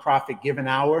nonprofit Give an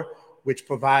Hour, which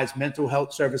provides mental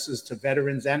health services to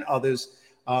veterans and others.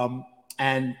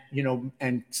 And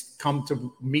come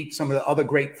to meet some of the other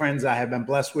great friends I have been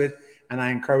blessed with. And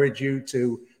I encourage you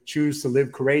to choose to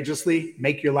live courageously,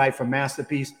 make your life a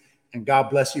masterpiece. And God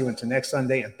bless you until next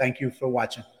Sunday. And thank you for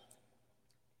watching.